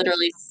was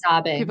literally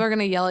sobbing. People are going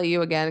to yell at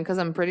you again because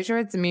I'm pretty sure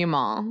it's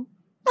Mima.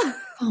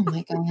 Oh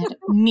my God.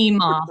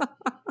 Mima.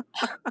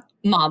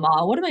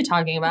 Mama. What am I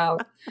talking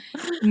about?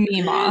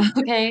 Mima.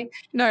 Okay.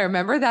 No, I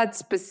remember that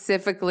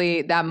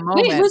specifically, that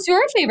moment. Wait, who's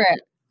your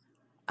favorite?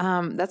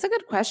 That's a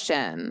good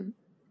question.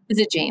 Is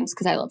it James?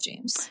 Because I love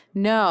James.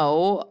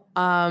 No,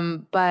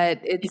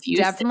 but it's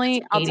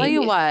definitely, I'll tell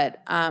you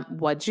what.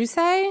 What'd you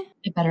say?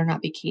 It better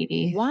not be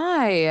Katie.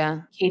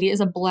 Why? Katie is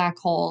a black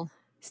hole.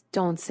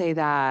 Don't say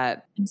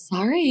that. I'm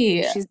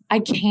sorry. I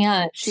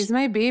can't. She's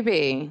my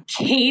baby.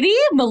 Katie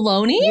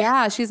Maloney?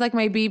 Yeah, she's like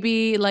my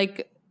baby,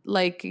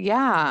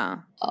 yeah.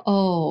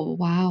 Oh,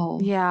 wow.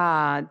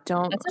 Yeah,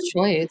 don't. That's a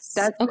choice.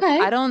 That's okay.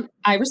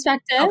 I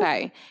respect it.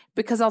 Okay.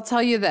 Because I'll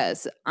tell you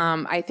this.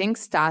 I think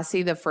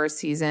Stassi, the first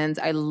seasons,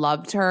 I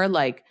loved her.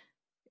 Like,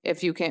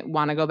 if you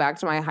want to go back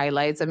to my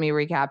highlights of me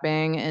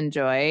recapping,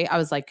 enjoy. I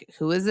was like,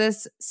 who is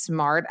this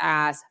smart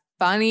ass,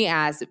 funny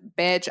ass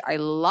bitch? I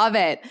love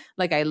it.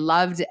 Like, I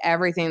loved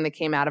everything that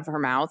came out of her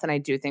mouth. And I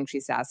do think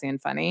she's sassy and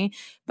funny.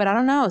 But I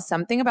don't know.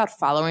 Something about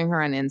following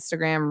her on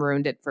Instagram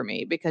ruined it for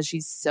me because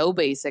she's so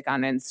basic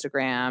on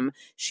Instagram.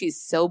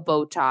 She's so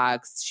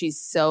Botox. She's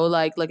so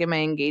like, look at my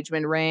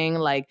engagement ring.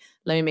 Like,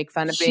 let me make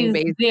fun of being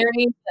basic.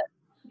 Very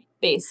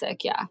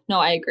basic. Yeah. No,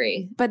 I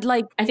agree. But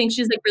like, I think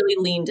she's like really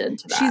leaned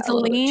into that. She's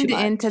leaned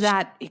into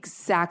that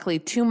exactly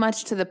too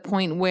much to the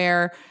point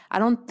where I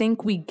don't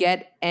think we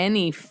get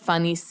any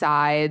funny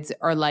sides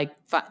or like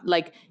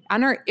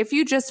on her. If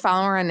you just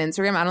follow her on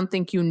Instagram, I don't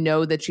think you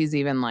know that she's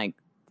even like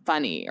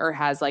funny or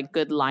has like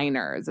good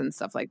liners and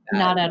stuff like that.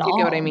 Not at all. You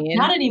get what I mean?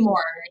 Not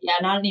anymore. Yeah,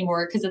 not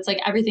anymore. Because it's like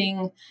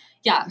everything.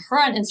 Yeah, her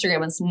on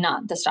Instagram is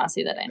not the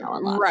Stassi that I know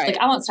and love. Right. Like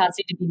I want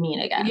Stassi to be mean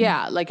again.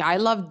 Yeah, like I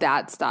love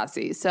that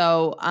Stassi.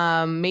 So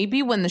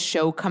maybe when the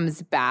show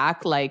comes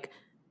back, like,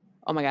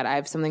 oh my God, I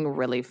have something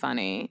really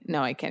funny.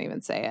 No, I can't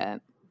even say it.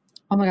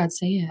 Oh my God,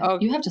 say it. Oh,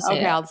 you have to say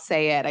it. Okay, I'll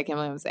say it. I can't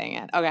believe I'm saying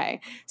it. Okay.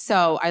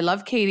 So I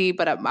love Katie,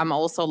 but I'm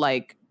also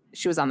like,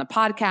 she was on the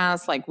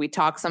podcast. Like we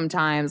talk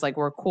sometimes, like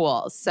we're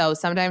cool. So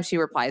sometimes she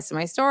replies to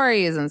my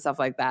stories and stuff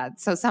like that.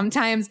 So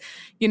sometimes,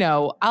 you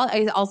know,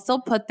 I'll still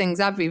put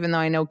things up even though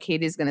I know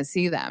Katie's going to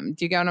see them.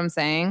 Do you get what I'm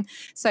saying?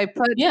 So I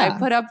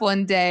put up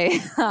one day,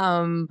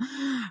 oh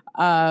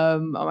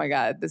my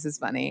God, this is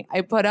funny.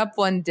 I put up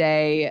one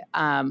day,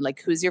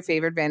 like who's your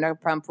favorite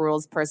Vanderpump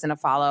Rules person to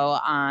follow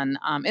on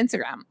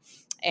Instagram?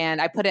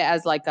 And I put it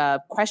as like a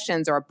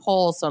questions or a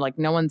poll. So like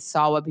no one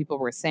saw what people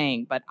were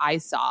saying, but I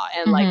saw.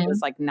 And like it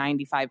was like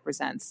 95%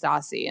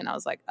 Stassi. And I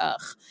was like,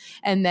 ugh.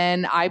 And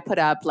then I put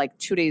up like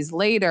 2 days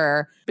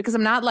later, because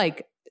I'm not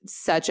like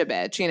such a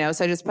bitch, you know?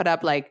 So I just put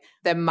up like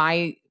that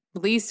my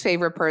least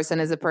favorite person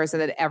is a person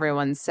that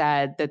everyone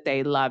said that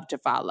they love to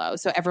follow.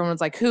 So everyone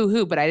was like,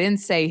 who? But I didn't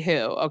say who.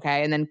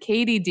 Okay. And then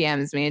Katie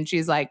DMs me and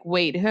she's like,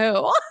 wait,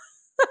 who?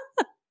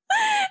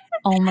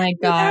 Oh my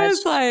gosh.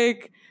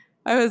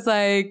 I was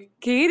like,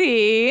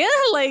 Katie,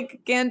 like,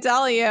 can't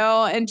tell you.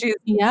 And she's,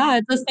 yeah,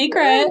 it's a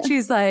secret. And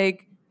she's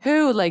like,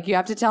 who? Like, you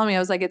have to tell me. I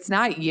was like, it's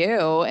not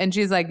you. And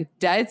she's like,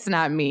 it's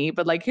not me,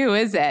 but like, who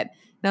is it?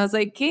 And I was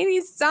like, Katie,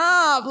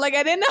 stop. Like,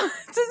 I didn't know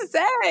what to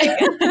say.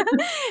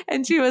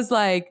 And she was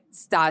like,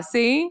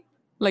 Stassi?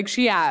 Like,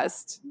 she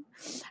asked.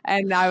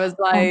 And I was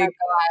like,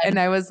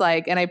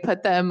 and I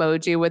put the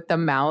emoji with the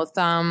mouth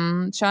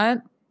shut.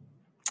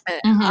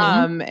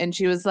 And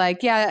she was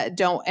like, yeah,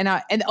 don't.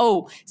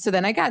 So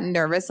then I got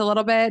nervous a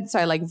little bit. So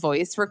I like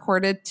voice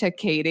recorded to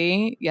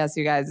Katie. Yes,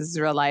 you guys, this is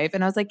real life.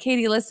 And I was like,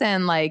 Katie,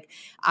 listen, like,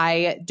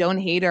 I don't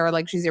hate her.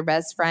 Like, she's your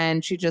best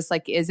friend. She just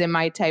like isn't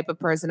my type of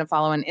person to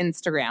follow on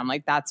Instagram.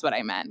 Like, that's what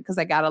I meant. Because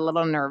I got a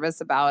little nervous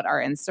about our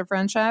Insta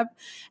friendship.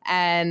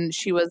 And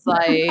she was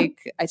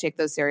like, I take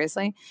those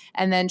seriously.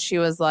 And then she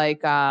was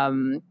like,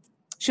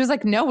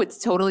 no, it's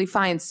totally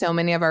fine. So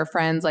many of our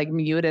friends like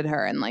muted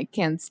her and like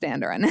can't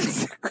stand her on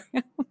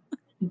Instagram.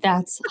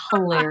 That's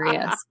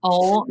hilarious.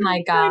 Oh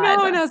my God. I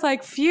know, and I was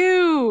like,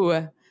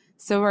 phew.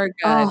 So we're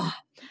good.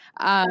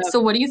 So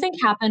what do you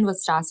think happened with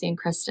Stassi and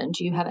Kristen?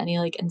 Do you have any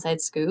like inside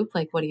scoop?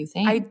 Like, what do you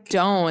think? I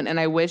don't. And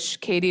I wish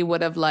Katie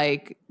would have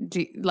DM'd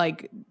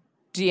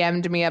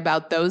me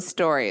about those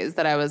stories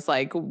that I was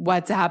like,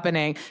 what's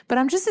happening? But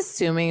I'm just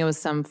assuming it was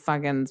some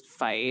fucking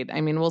fight. I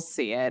mean, we'll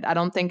see it. I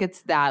don't think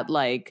it's that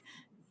like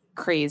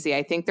crazy.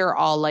 I think they're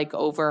all like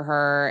over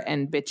her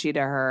and bitchy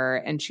to her.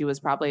 And she was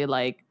probably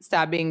like,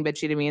 stop being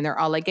bitchy to me. And they're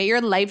all like, get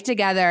your life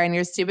together and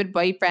your stupid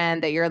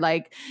boyfriend that you're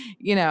like,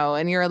 you know,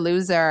 and you're a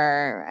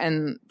loser.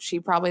 And she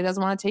probably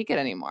doesn't want to take it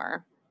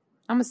anymore.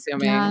 I'm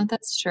assuming. Yeah,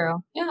 that's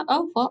true. Yeah.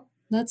 Oh, well,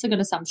 that's a good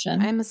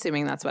assumption. I'm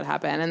assuming that's what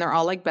happened. And they're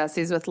all like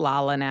besties with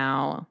Lala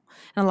now.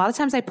 And a lot of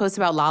times I post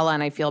about Lala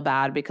and I feel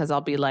bad because I'll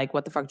be like,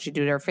 what the fuck did she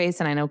do to her face?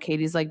 And I know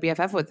Katie's like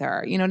BFF with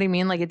her. You know what I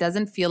mean? Like it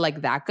doesn't feel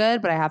like that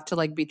good, but I have to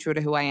like be true to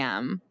who I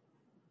am.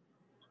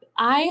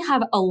 I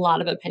have a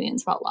lot of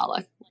opinions about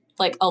Lala.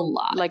 Like a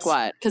lot. Like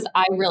what? Because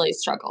I really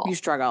struggle. You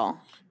struggle.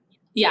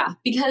 Yeah,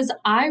 because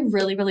I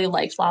really, really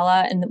liked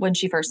Lala. And when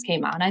she first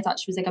came on, I thought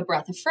she was like a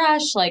breath of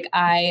fresh. Like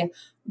I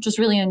just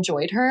really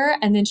enjoyed her.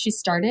 And then she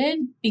started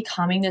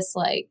becoming this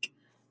like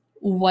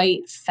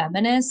white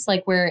feminist,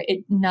 like where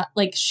it not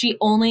like she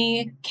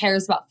only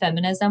cares about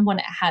feminism when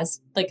it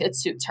has like it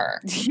suits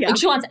her. Yeah. Like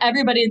she wants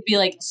everybody to be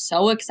like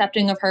so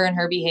accepting of her and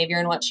her behavior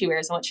and what she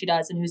wears and what she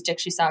does and whose dick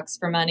she sucks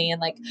for money and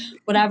like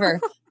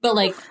whatever. But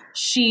like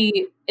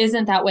she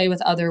isn't that way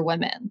with other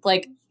women.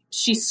 Like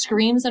she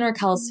screams in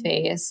Raquel's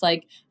face,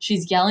 like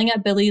she's yelling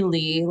at Billie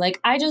Lee. Like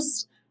I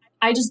just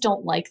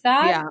don't like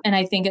that. Yeah. And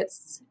I think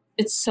it's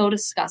so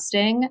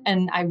disgusting.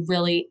 And I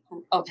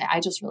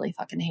just really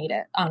fucking hate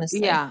it,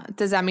 honestly. Yeah.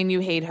 Does that mean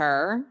you hate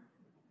her?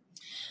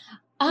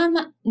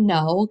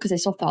 No, because I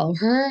still follow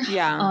her.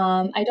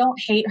 Yeah. I don't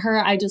hate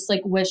her. I just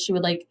like wish she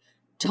would like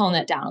tone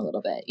that down a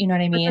little bit. You know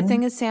what I mean? But the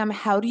thing is, Sam,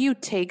 how do you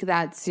take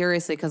that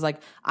seriously? Because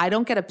like I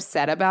don't get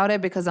upset about it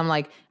because I'm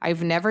like,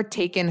 I've never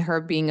taken her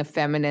being a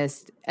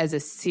feminist as a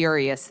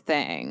serious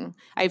thing.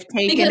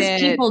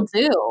 People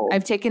do.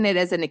 I've taken it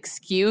as an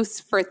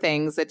excuse for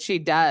things that she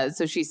does.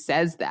 So she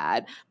says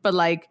that. But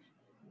like,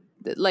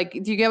 do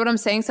you get what I'm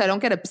saying? So I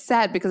don't get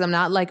upset because I'm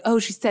not like, oh,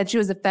 she said she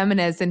was a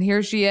feminist and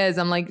here she is.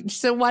 I'm like,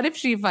 so what if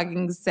she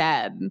fucking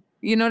said?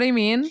 You know what I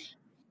mean?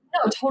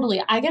 No,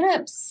 totally. I get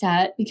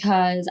upset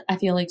because I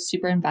feel like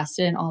super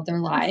invested in all their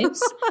lives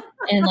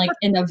and like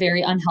in a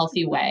very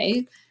unhealthy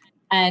way.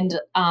 And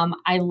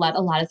I let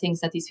a lot of things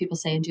that these people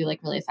say and do like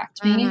really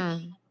affect me.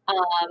 And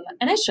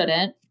I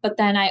shouldn't. But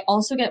then I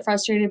also get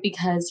frustrated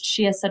because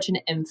she has such an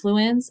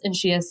influence and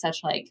she has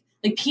such like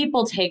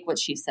people take what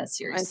she says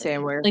seriously. I say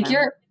weird. Like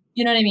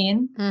you know what I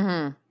mean?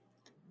 Mm-hmm.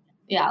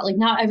 Yeah. Like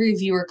not every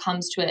viewer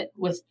comes to it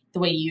with the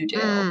way you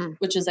do,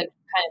 which is like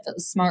kind of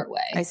the smart way.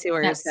 I see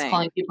what you're saying.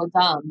 Calling people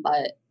dumb,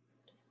 but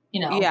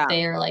you know,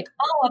 they're like,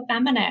 oh, a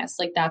feminist.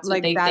 Like that's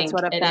what they think. That's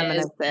what a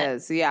feminist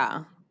is.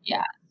 Yeah.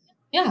 Yeah.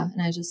 Yeah.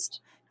 And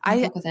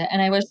I fuck with it. And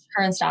I wish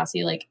her and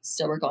Stassi like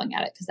still were going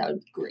at it because that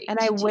would be great. And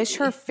I wish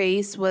her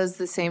face was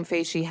the same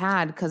face she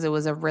had because it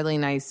was a really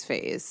nice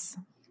face.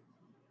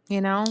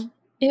 You know?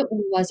 It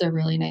was a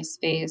really nice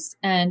face.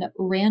 And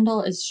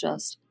Randall is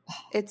just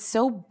it's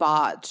so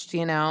botched,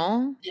 you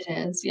know? It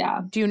is,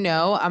 yeah. Do you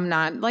know, I'm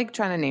not like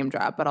trying to name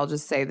drop, but I'll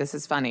just say this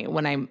is funny.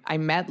 When I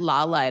met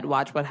Lala at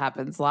Watch What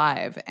Happens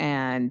Live,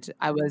 and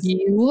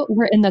You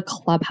were in the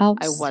clubhouse?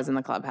 I was in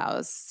the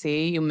clubhouse.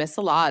 See, you miss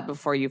a lot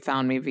before you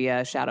found me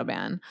via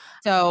Shadowban.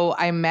 So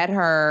I met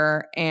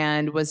her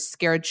and was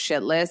scared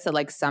shitless that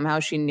like somehow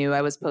she knew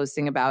I was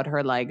posting about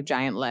her like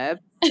giant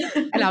lips.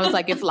 And I was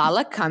like, if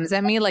Lala comes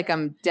at me, like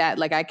I'm dead.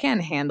 Like I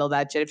can't handle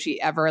that shit. If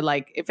she ever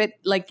like, if it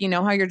like, you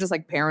know how you're just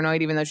like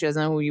paranoid, even though she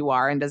doesn't know who you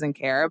are and doesn't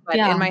care. But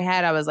in my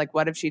head, I was like,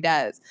 what if she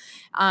does?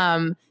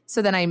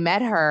 So then I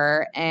met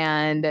her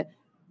and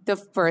the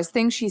first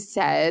thing she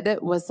said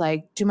was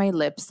like, do my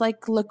lips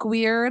like look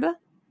weird?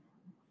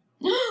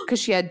 Because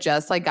she had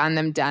just like gotten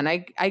them done,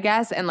 I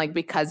guess. And like,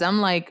 because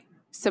I'm like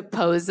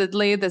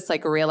supposedly this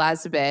like real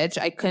ass bitch,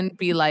 I couldn't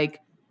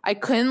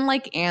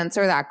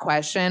answer that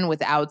question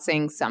without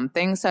saying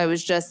something. So I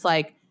was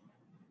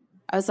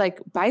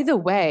like, by the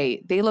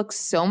way, they look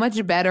so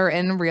much better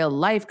in real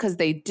life because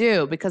they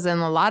do. Because then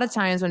a lot of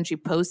times when she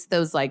posts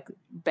those like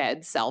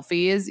bed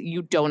selfies,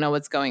 you don't know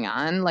what's going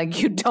on.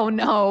 Like you don't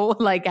know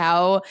like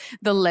how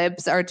the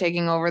lips are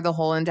taking over the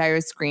whole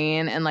entire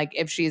screen and like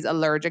if she's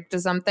allergic to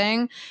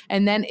something.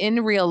 And then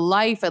in real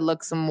life, it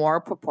looks more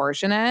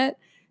proportionate.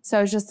 So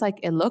I was just like,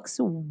 it looks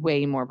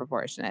way more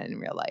proportionate in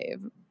real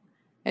life.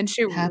 And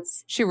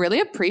she really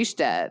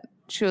appreciated it.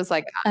 She was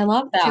like, I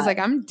love that. She's like,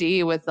 I'm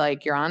D with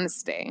like your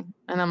honesty.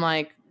 And I'm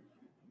like,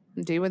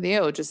 I'm D with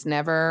you. Just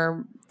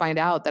never find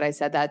out that I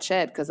said that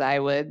shit because I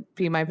would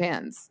pee my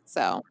pants.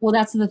 So, well,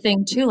 that's the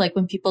thing too. Like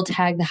when people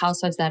tag the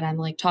housewives that I'm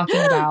like talking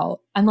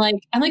about, I'm like,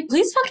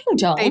 please fucking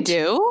don't. They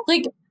do?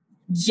 Like,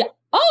 yeah.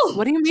 Oh,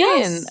 what do you mean?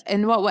 Yes.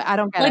 And what? I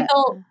don't get like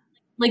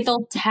it.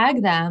 They'll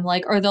tag them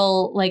like, or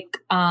they'll like,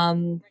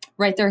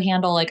 write their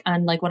handle like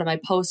on like one of my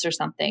posts or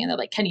something. And they're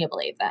like, can you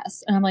believe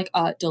this? And I'm like,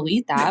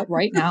 delete that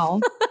right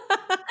now.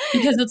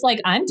 Because it's like,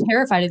 I'm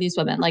terrified of these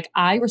women. Like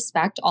I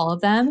respect all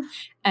of them.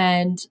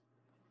 And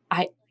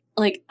I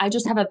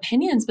just have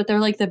opinions, but they're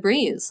like the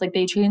breeze. Like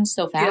they change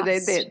so fast.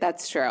 Yeah,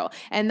 that's true.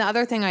 And the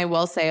other thing I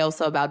will say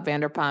also about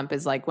Vanderpump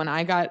is like when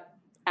I got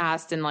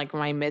asked in like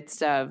my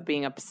midst of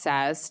being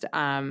obsessed,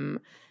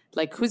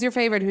 like who's your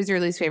favorite, who's your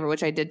least favorite,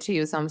 which I did to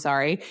you. So I'm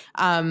sorry.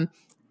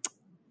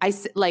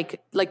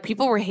 like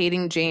people were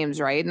hating James,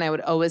 right? And I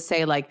would always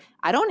say like,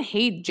 I don't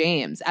hate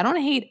James. I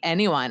don't hate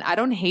anyone. I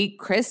don't hate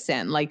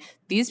Kristen. Like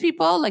these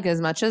people, like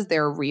as much as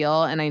they're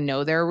real and I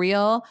know they're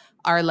real,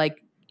 are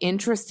like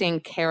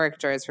interesting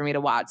characters for me to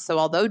watch. So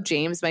although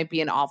James might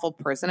be an awful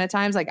person at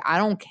times, like I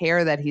don't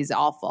care that he's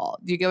awful.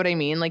 Do you get what I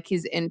mean? Like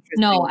he's interesting.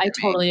 No, I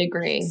totally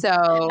agree.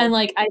 So, and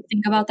like I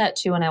think about that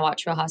too when I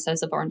watch Real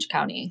Housewives of Orange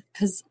County,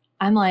 because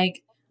I'm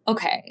like,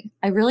 okay,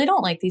 I really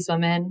don't like these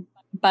women,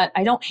 but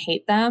I don't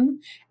hate them.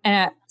 And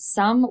at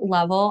some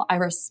level, I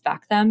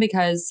respect them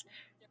because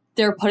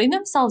they're putting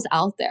themselves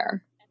out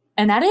there.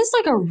 And that is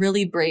like a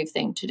really brave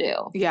thing to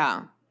do.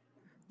 Yeah.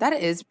 That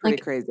is pretty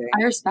like, crazy.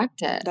 I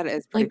respect it. That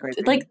is pretty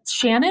crazy. Like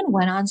Shannon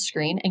went on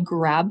screen and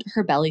grabbed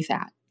her belly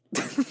fat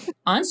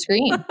on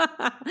screen.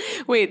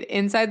 Wait,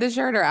 inside the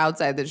shirt or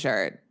outside the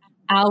shirt?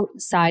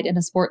 Outside in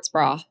a sports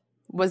bra.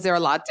 Was there a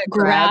lot to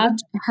grab?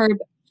 Her.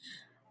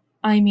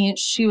 I mean,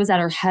 she was at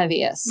her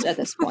heaviest at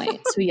this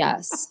point. So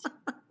yes.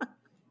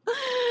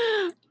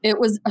 It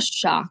was a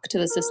shock to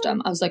the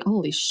system. I was like,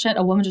 holy shit,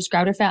 a woman just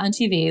grabbed her fat on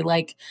TV.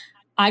 Like,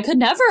 I could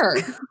never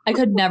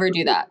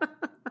do that.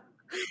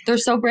 They're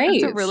so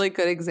brave. That's a really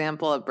good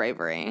example of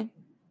bravery.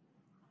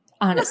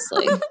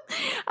 Honestly.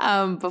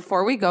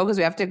 Before we go, because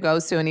we have to go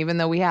soon, even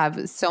though we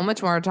have so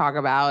much more to talk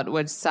about,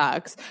 which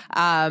sucks.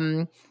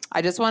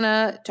 I just want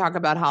to talk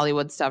about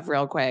Hollywood stuff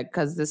real quick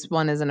because this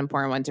one is an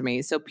important one to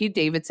me. So Pete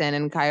Davidson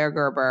and Kaya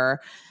Gerber,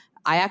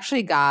 I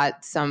actually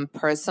got some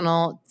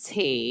personal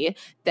tea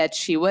that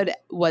she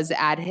was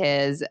at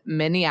his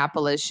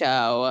Minneapolis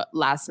show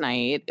last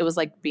night. It was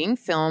like being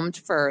filmed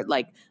for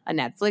like a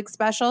Netflix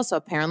special. So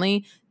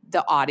apparently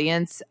the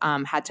audience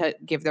had to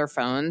give their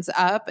phones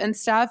up and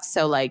stuff.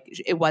 So like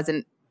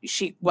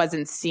she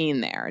wasn't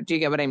seen there. Do you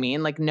get what I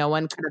mean? Like no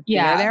one could have seen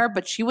her there,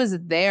 but she was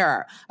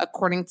there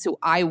according to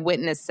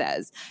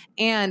eyewitnesses.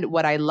 And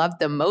what I loved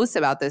the most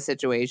about this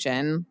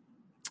situation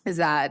is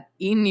that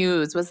E!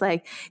 News was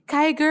like,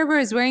 Kaya Gerber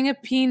is wearing a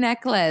P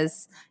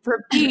necklace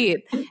for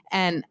Pete.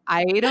 And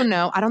I don't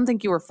know. I don't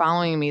think you were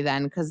following me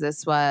then because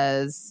this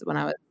was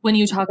when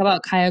you talk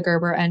about Kaya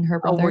Gerber and her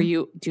brother.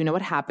 Do you know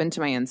what happened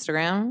to my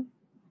Instagram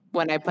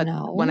when I put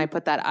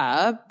that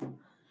up?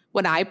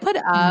 When I put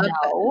up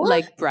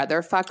like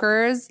brother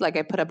fuckers, like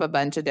I put up a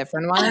bunch of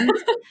different ones,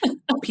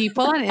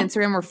 people on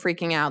Instagram were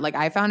freaking out. Like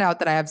I found out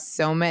that I have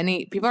so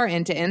many people are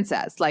into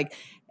incest. Like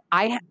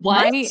my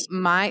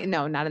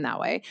no, not in that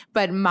way,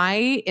 but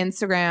my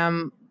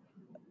Instagram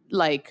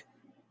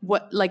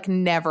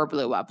never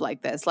blew up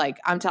like this. Like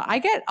I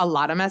get a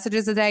lot of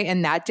messages a day,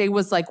 and that day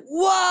was like,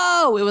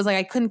 whoa! It was like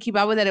I couldn't keep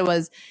up with it. It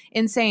was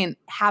insane.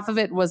 Half of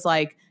it was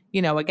like,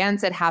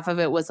 against it. Half of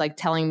it was like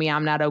telling me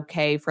I'm not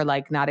okay for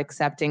like not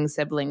accepting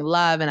sibling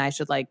love and I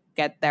should like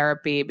get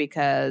therapy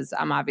because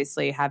I'm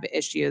obviously have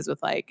issues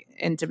with like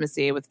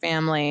intimacy with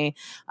family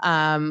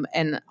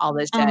and all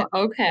this shit.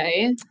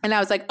 Okay. And I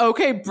was like,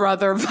 okay,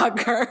 brother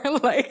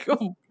fucker. Like,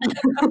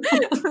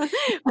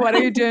 what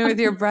are you doing with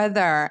your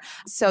brother?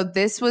 So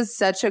this was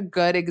such a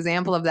good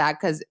example of that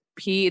because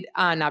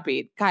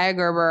Kaya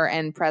Gerber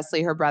and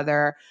Presley, her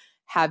brother,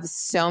 have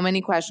so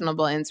many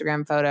questionable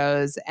Instagram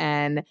photos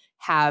and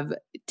have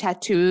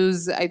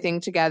tattoos, I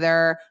think,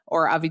 together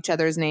or of each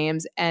other's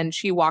names. And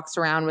she walks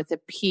around with a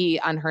P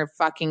on her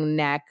fucking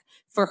neck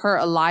for her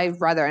alive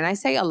brother. And I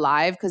say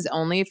alive because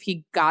only if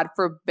he, God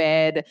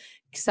forbid,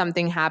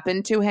 something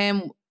happened to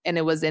him and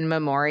it was in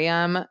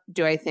memoriam,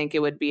 do I think it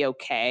would be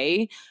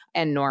okay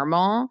and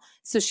normal.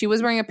 So she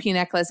was wearing a P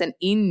necklace and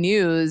E!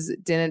 News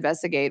didn't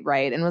investigate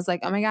right and was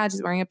like, oh my God,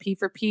 she's wearing a P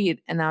for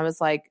Pete. And I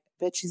was like,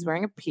 bitch, she's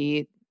wearing a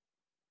P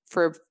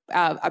for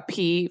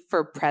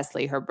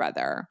Presley, her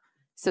brother.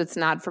 So it's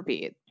not for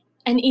Pete.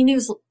 And E!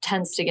 News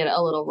tends to get it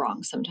a little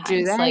wrong sometimes.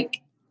 Do they?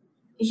 Like,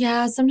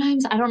 yeah,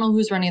 sometimes I don't know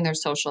who's running their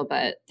social,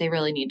 but they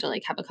really need to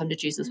like have a come to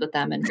Jesus with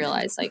them and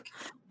realize like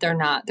they're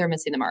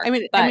missing the mark. I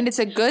mean, it's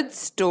a good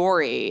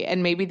story,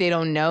 and maybe they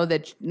don't know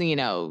that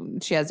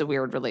she has a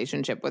weird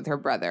relationship with her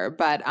brother.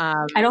 But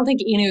I don't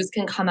think E! News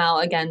can come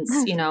out against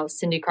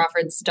Cindy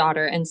Crawford's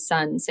daughter and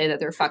son say that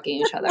they're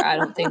fucking each other. I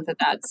don't think that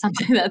that's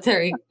something that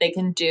they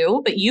can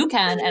do, but you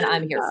can, and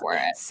I'm here for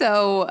it.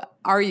 So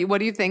what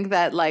do you think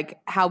that like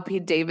how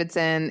Pete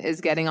Davidson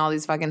is getting all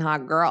these fucking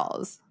hot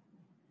girls?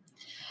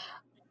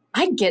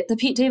 I get the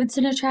Pete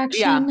Davidson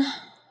attraction. Yeah.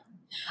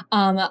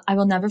 I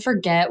will never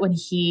forget when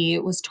he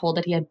was told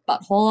that he had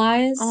butthole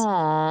eyes.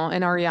 Oh,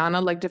 and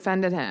Ariana like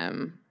defended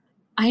him.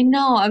 I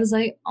know. I was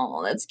like,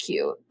 oh, that's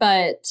cute.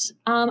 But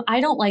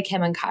I don't like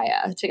him and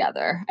Kaya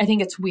together. I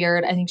think it's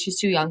weird. I think she's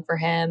too young for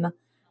him.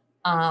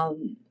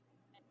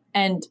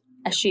 And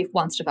she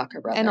wants to fuck her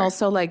brother. And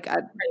also like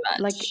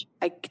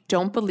I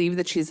don't believe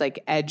that she's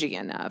like edgy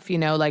enough,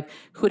 like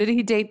who did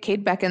he date?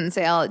 Kate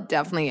Beckinsale,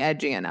 definitely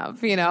edgy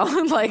enough,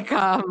 like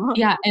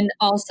yeah, and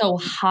also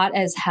hot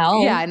as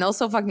hell. Yeah, and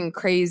also fucking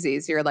crazy.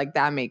 So you're like,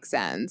 that makes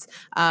sense.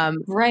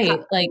 Right.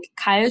 Like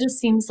Kaya just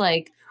seems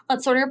like,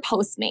 let's order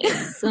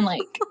Postmates and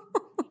like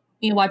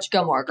watch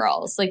Gilmore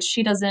Girls. Like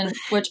she doesn't,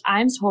 which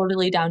I'm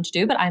totally down to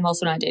do, but I'm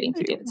also not dating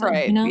Pete Davidson.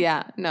 Right.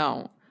 Yeah.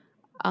 No.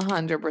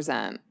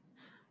 100%.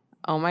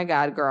 Oh my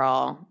God,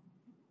 girl.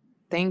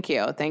 Thank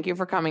you. Thank you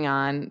for coming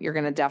on. You're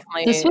going to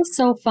definitely. This was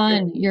so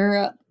fun.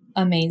 You're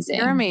amazing.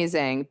 You're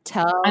amazing.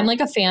 I'm like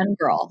a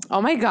fangirl.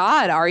 Oh my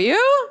God. Are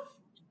you?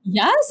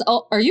 Yes.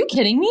 Oh, are you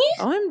kidding me?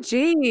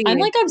 OMG. I'm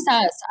like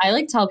obsessed. I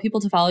like tell people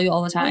to follow you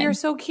all the time. Oh, you're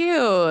so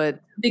cute.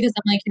 Because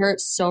I'm like, you're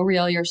so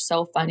real. You're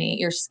so funny.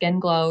 Your skin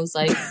glows.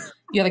 Like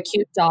you have a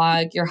cute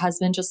dog. Your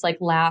husband just like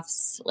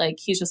laughs. Like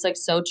he's just like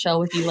so chill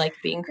with you, like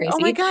being crazy. Oh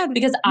my God.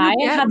 Because I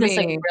have this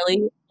like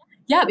really,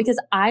 because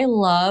I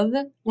love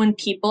when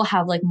people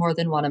have like more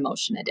than one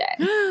emotion a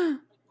day.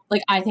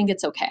 Like I think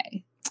it's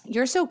okay.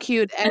 You're so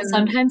cute. And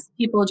sometimes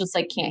people just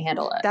like can't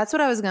handle it. That's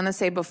what I was going to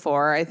say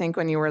before. I think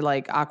when you were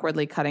like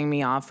awkwardly cutting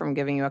me off from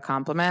giving you a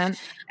compliment.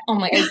 Oh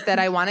my God. Is that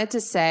I wanted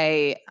to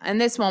say, and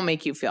this won't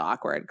make you feel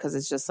awkward because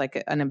it's just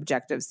like an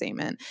objective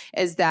statement,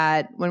 is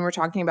that when we're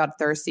talking about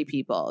thirsty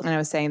people, and I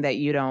was saying that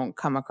you don't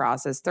come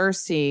across as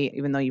thirsty,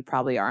 even though you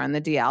probably are on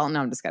the DL. No,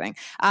 I'm just kidding.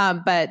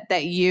 But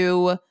that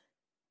you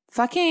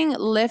fucking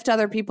lift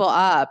other people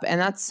up.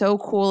 And that's so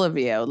cool of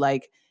you.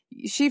 Like,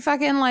 she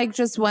fucking like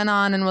just went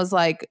on and was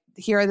like,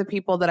 here are the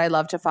people that I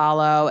love to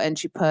follow. And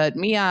she put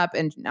me up,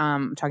 and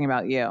I'm talking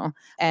about you,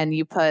 and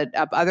you put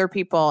up other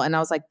people. And I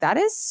was like, that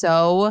is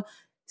so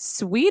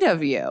sweet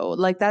of you.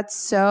 Like, that's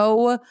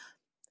so,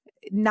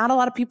 not a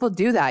lot of people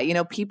do that. You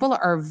know, people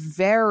are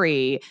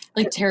very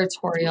like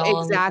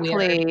territorial.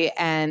 Exactly.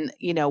 And,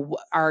 you know,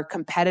 are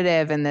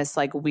competitive in this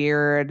like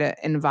weird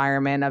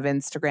environment of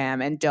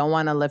Instagram and don't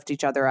want to lift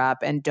each other up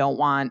and don't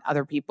want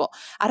other people.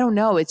 I don't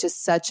know. It's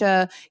just such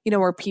a, you know,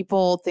 where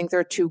people think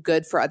they're too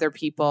good for other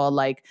people.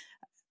 Like,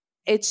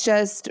 it's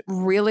just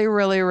really,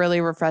 really,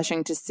 really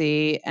refreshing to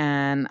see.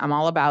 And I'm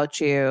all about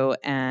you.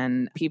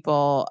 And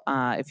people,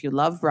 if you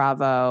love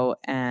Bravo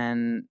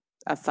and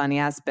a funny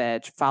ass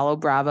bitch, follow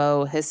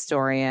Bravo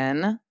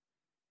Historian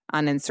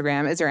on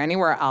Instagram. Is there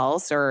anywhere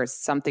else or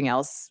something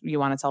else you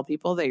want to tell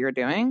people that you're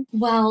doing?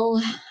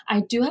 Well, I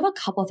do have a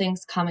couple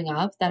things coming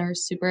up that are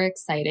super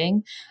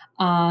exciting.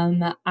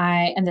 And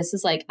this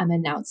is like, I'm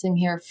announcing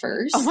here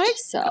first. Oh my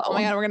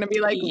God, we're gonna be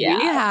like, we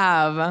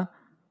have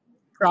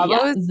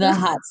Bravo, the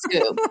hot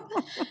scoop.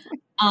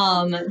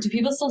 Do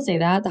people still say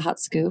that? The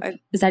hot scoop?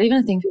 Is that even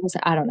a thing people say?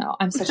 I don't know.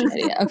 I'm such an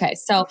idiot. Okay.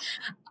 So,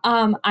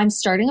 I'm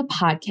starting a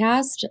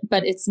podcast,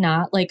 but it's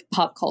not like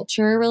pop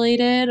culture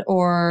related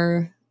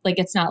or like,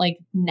 it's not like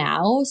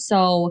now.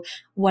 So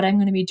what I'm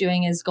going to be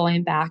doing is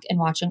going back and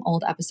watching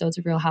old episodes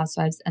of Real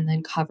Housewives and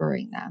then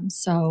covering them.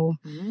 So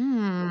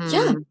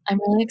yeah, I'm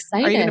really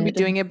excited. Are you going to be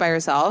doing it by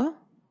yourself?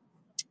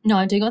 No,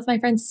 I'm doing it with my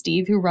friend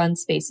Steve, who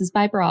runs Spaces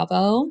by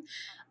Bravo.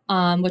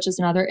 Which is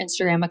another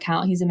Instagram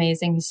account. He's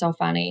amazing. He's so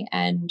funny.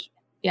 And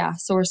yeah,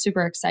 so we're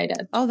super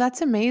excited. Oh,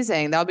 that's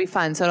amazing. That'll be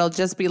fun. So it'll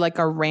just be like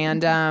a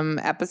random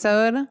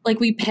episode? Like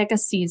we pick a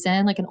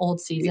season, like an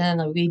old season, and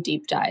then we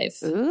deep dive.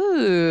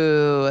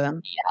 Ooh.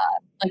 Yeah.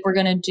 Like we're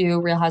going to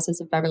do Real Housewives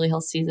of Beverly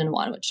Hills season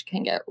 1, which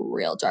can get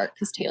real dark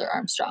because Taylor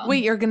Armstrong.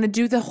 Wait, you're going to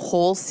do the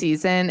whole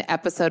season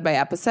episode by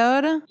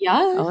episode?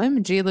 Yeah.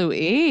 OMG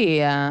Louis.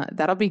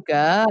 That'll be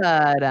good.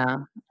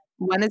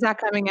 When is that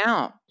coming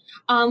out?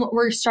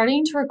 We're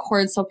starting to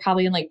record, so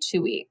probably in like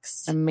 2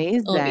 weeks.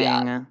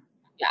 Amazing.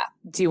 Yeah.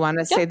 Do you want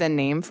to say the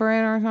name for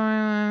it or something?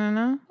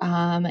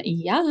 I don't know.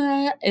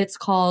 Yeah. It's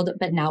called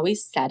But Now We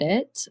Said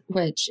It,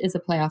 which is a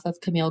playoff of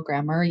Camille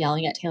Grammer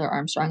yelling at Taylor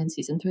Armstrong in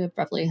season 3 of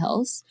Beverly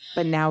Hills.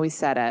 But Now We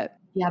Said It.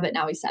 Yeah, But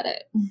Now We Said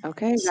It.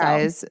 Okay,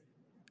 guys.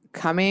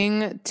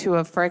 Coming to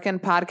a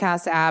freaking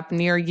podcast app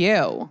near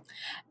you.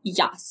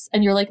 Yes.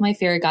 And you're like my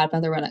fairy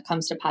godmother when it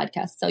comes to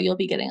podcasts. So you'll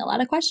be getting a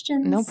lot of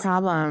questions. No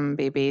problem,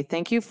 baby.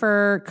 Thank you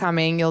for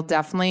coming. You'll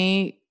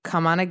definitely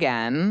come on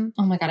again.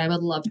 Oh my God, I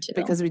would love to.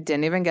 Because we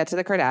didn't even get to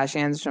the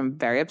Kardashians, which I'm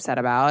very upset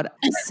about.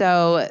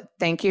 So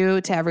thank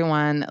you to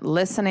everyone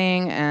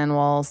listening, and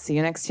we'll see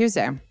you next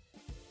Tuesday.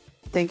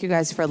 Thank you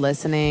guys for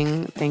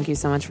listening. Thank you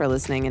so much for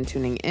listening and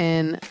tuning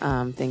in.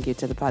 Thank you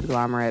to the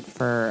Podglomerate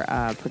for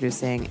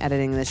producing,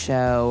 editing the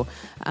show.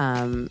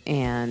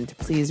 And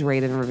please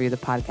rate and review the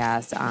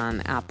podcast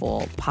on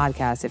Apple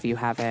Podcasts if you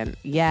haven't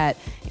yet.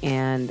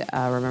 And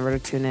remember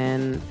to tune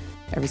in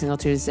every single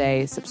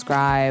Tuesday.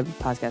 Subscribe.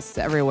 Podcasts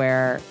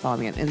everywhere. Follow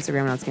me on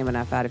Instagram, not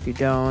SkinBanFat if you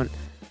don't.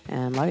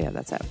 And love you.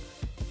 That's it.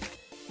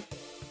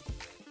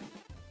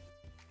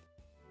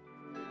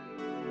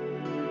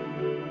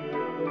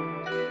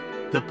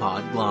 The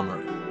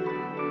Podglomerate,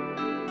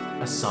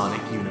 a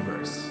sonic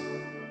universe.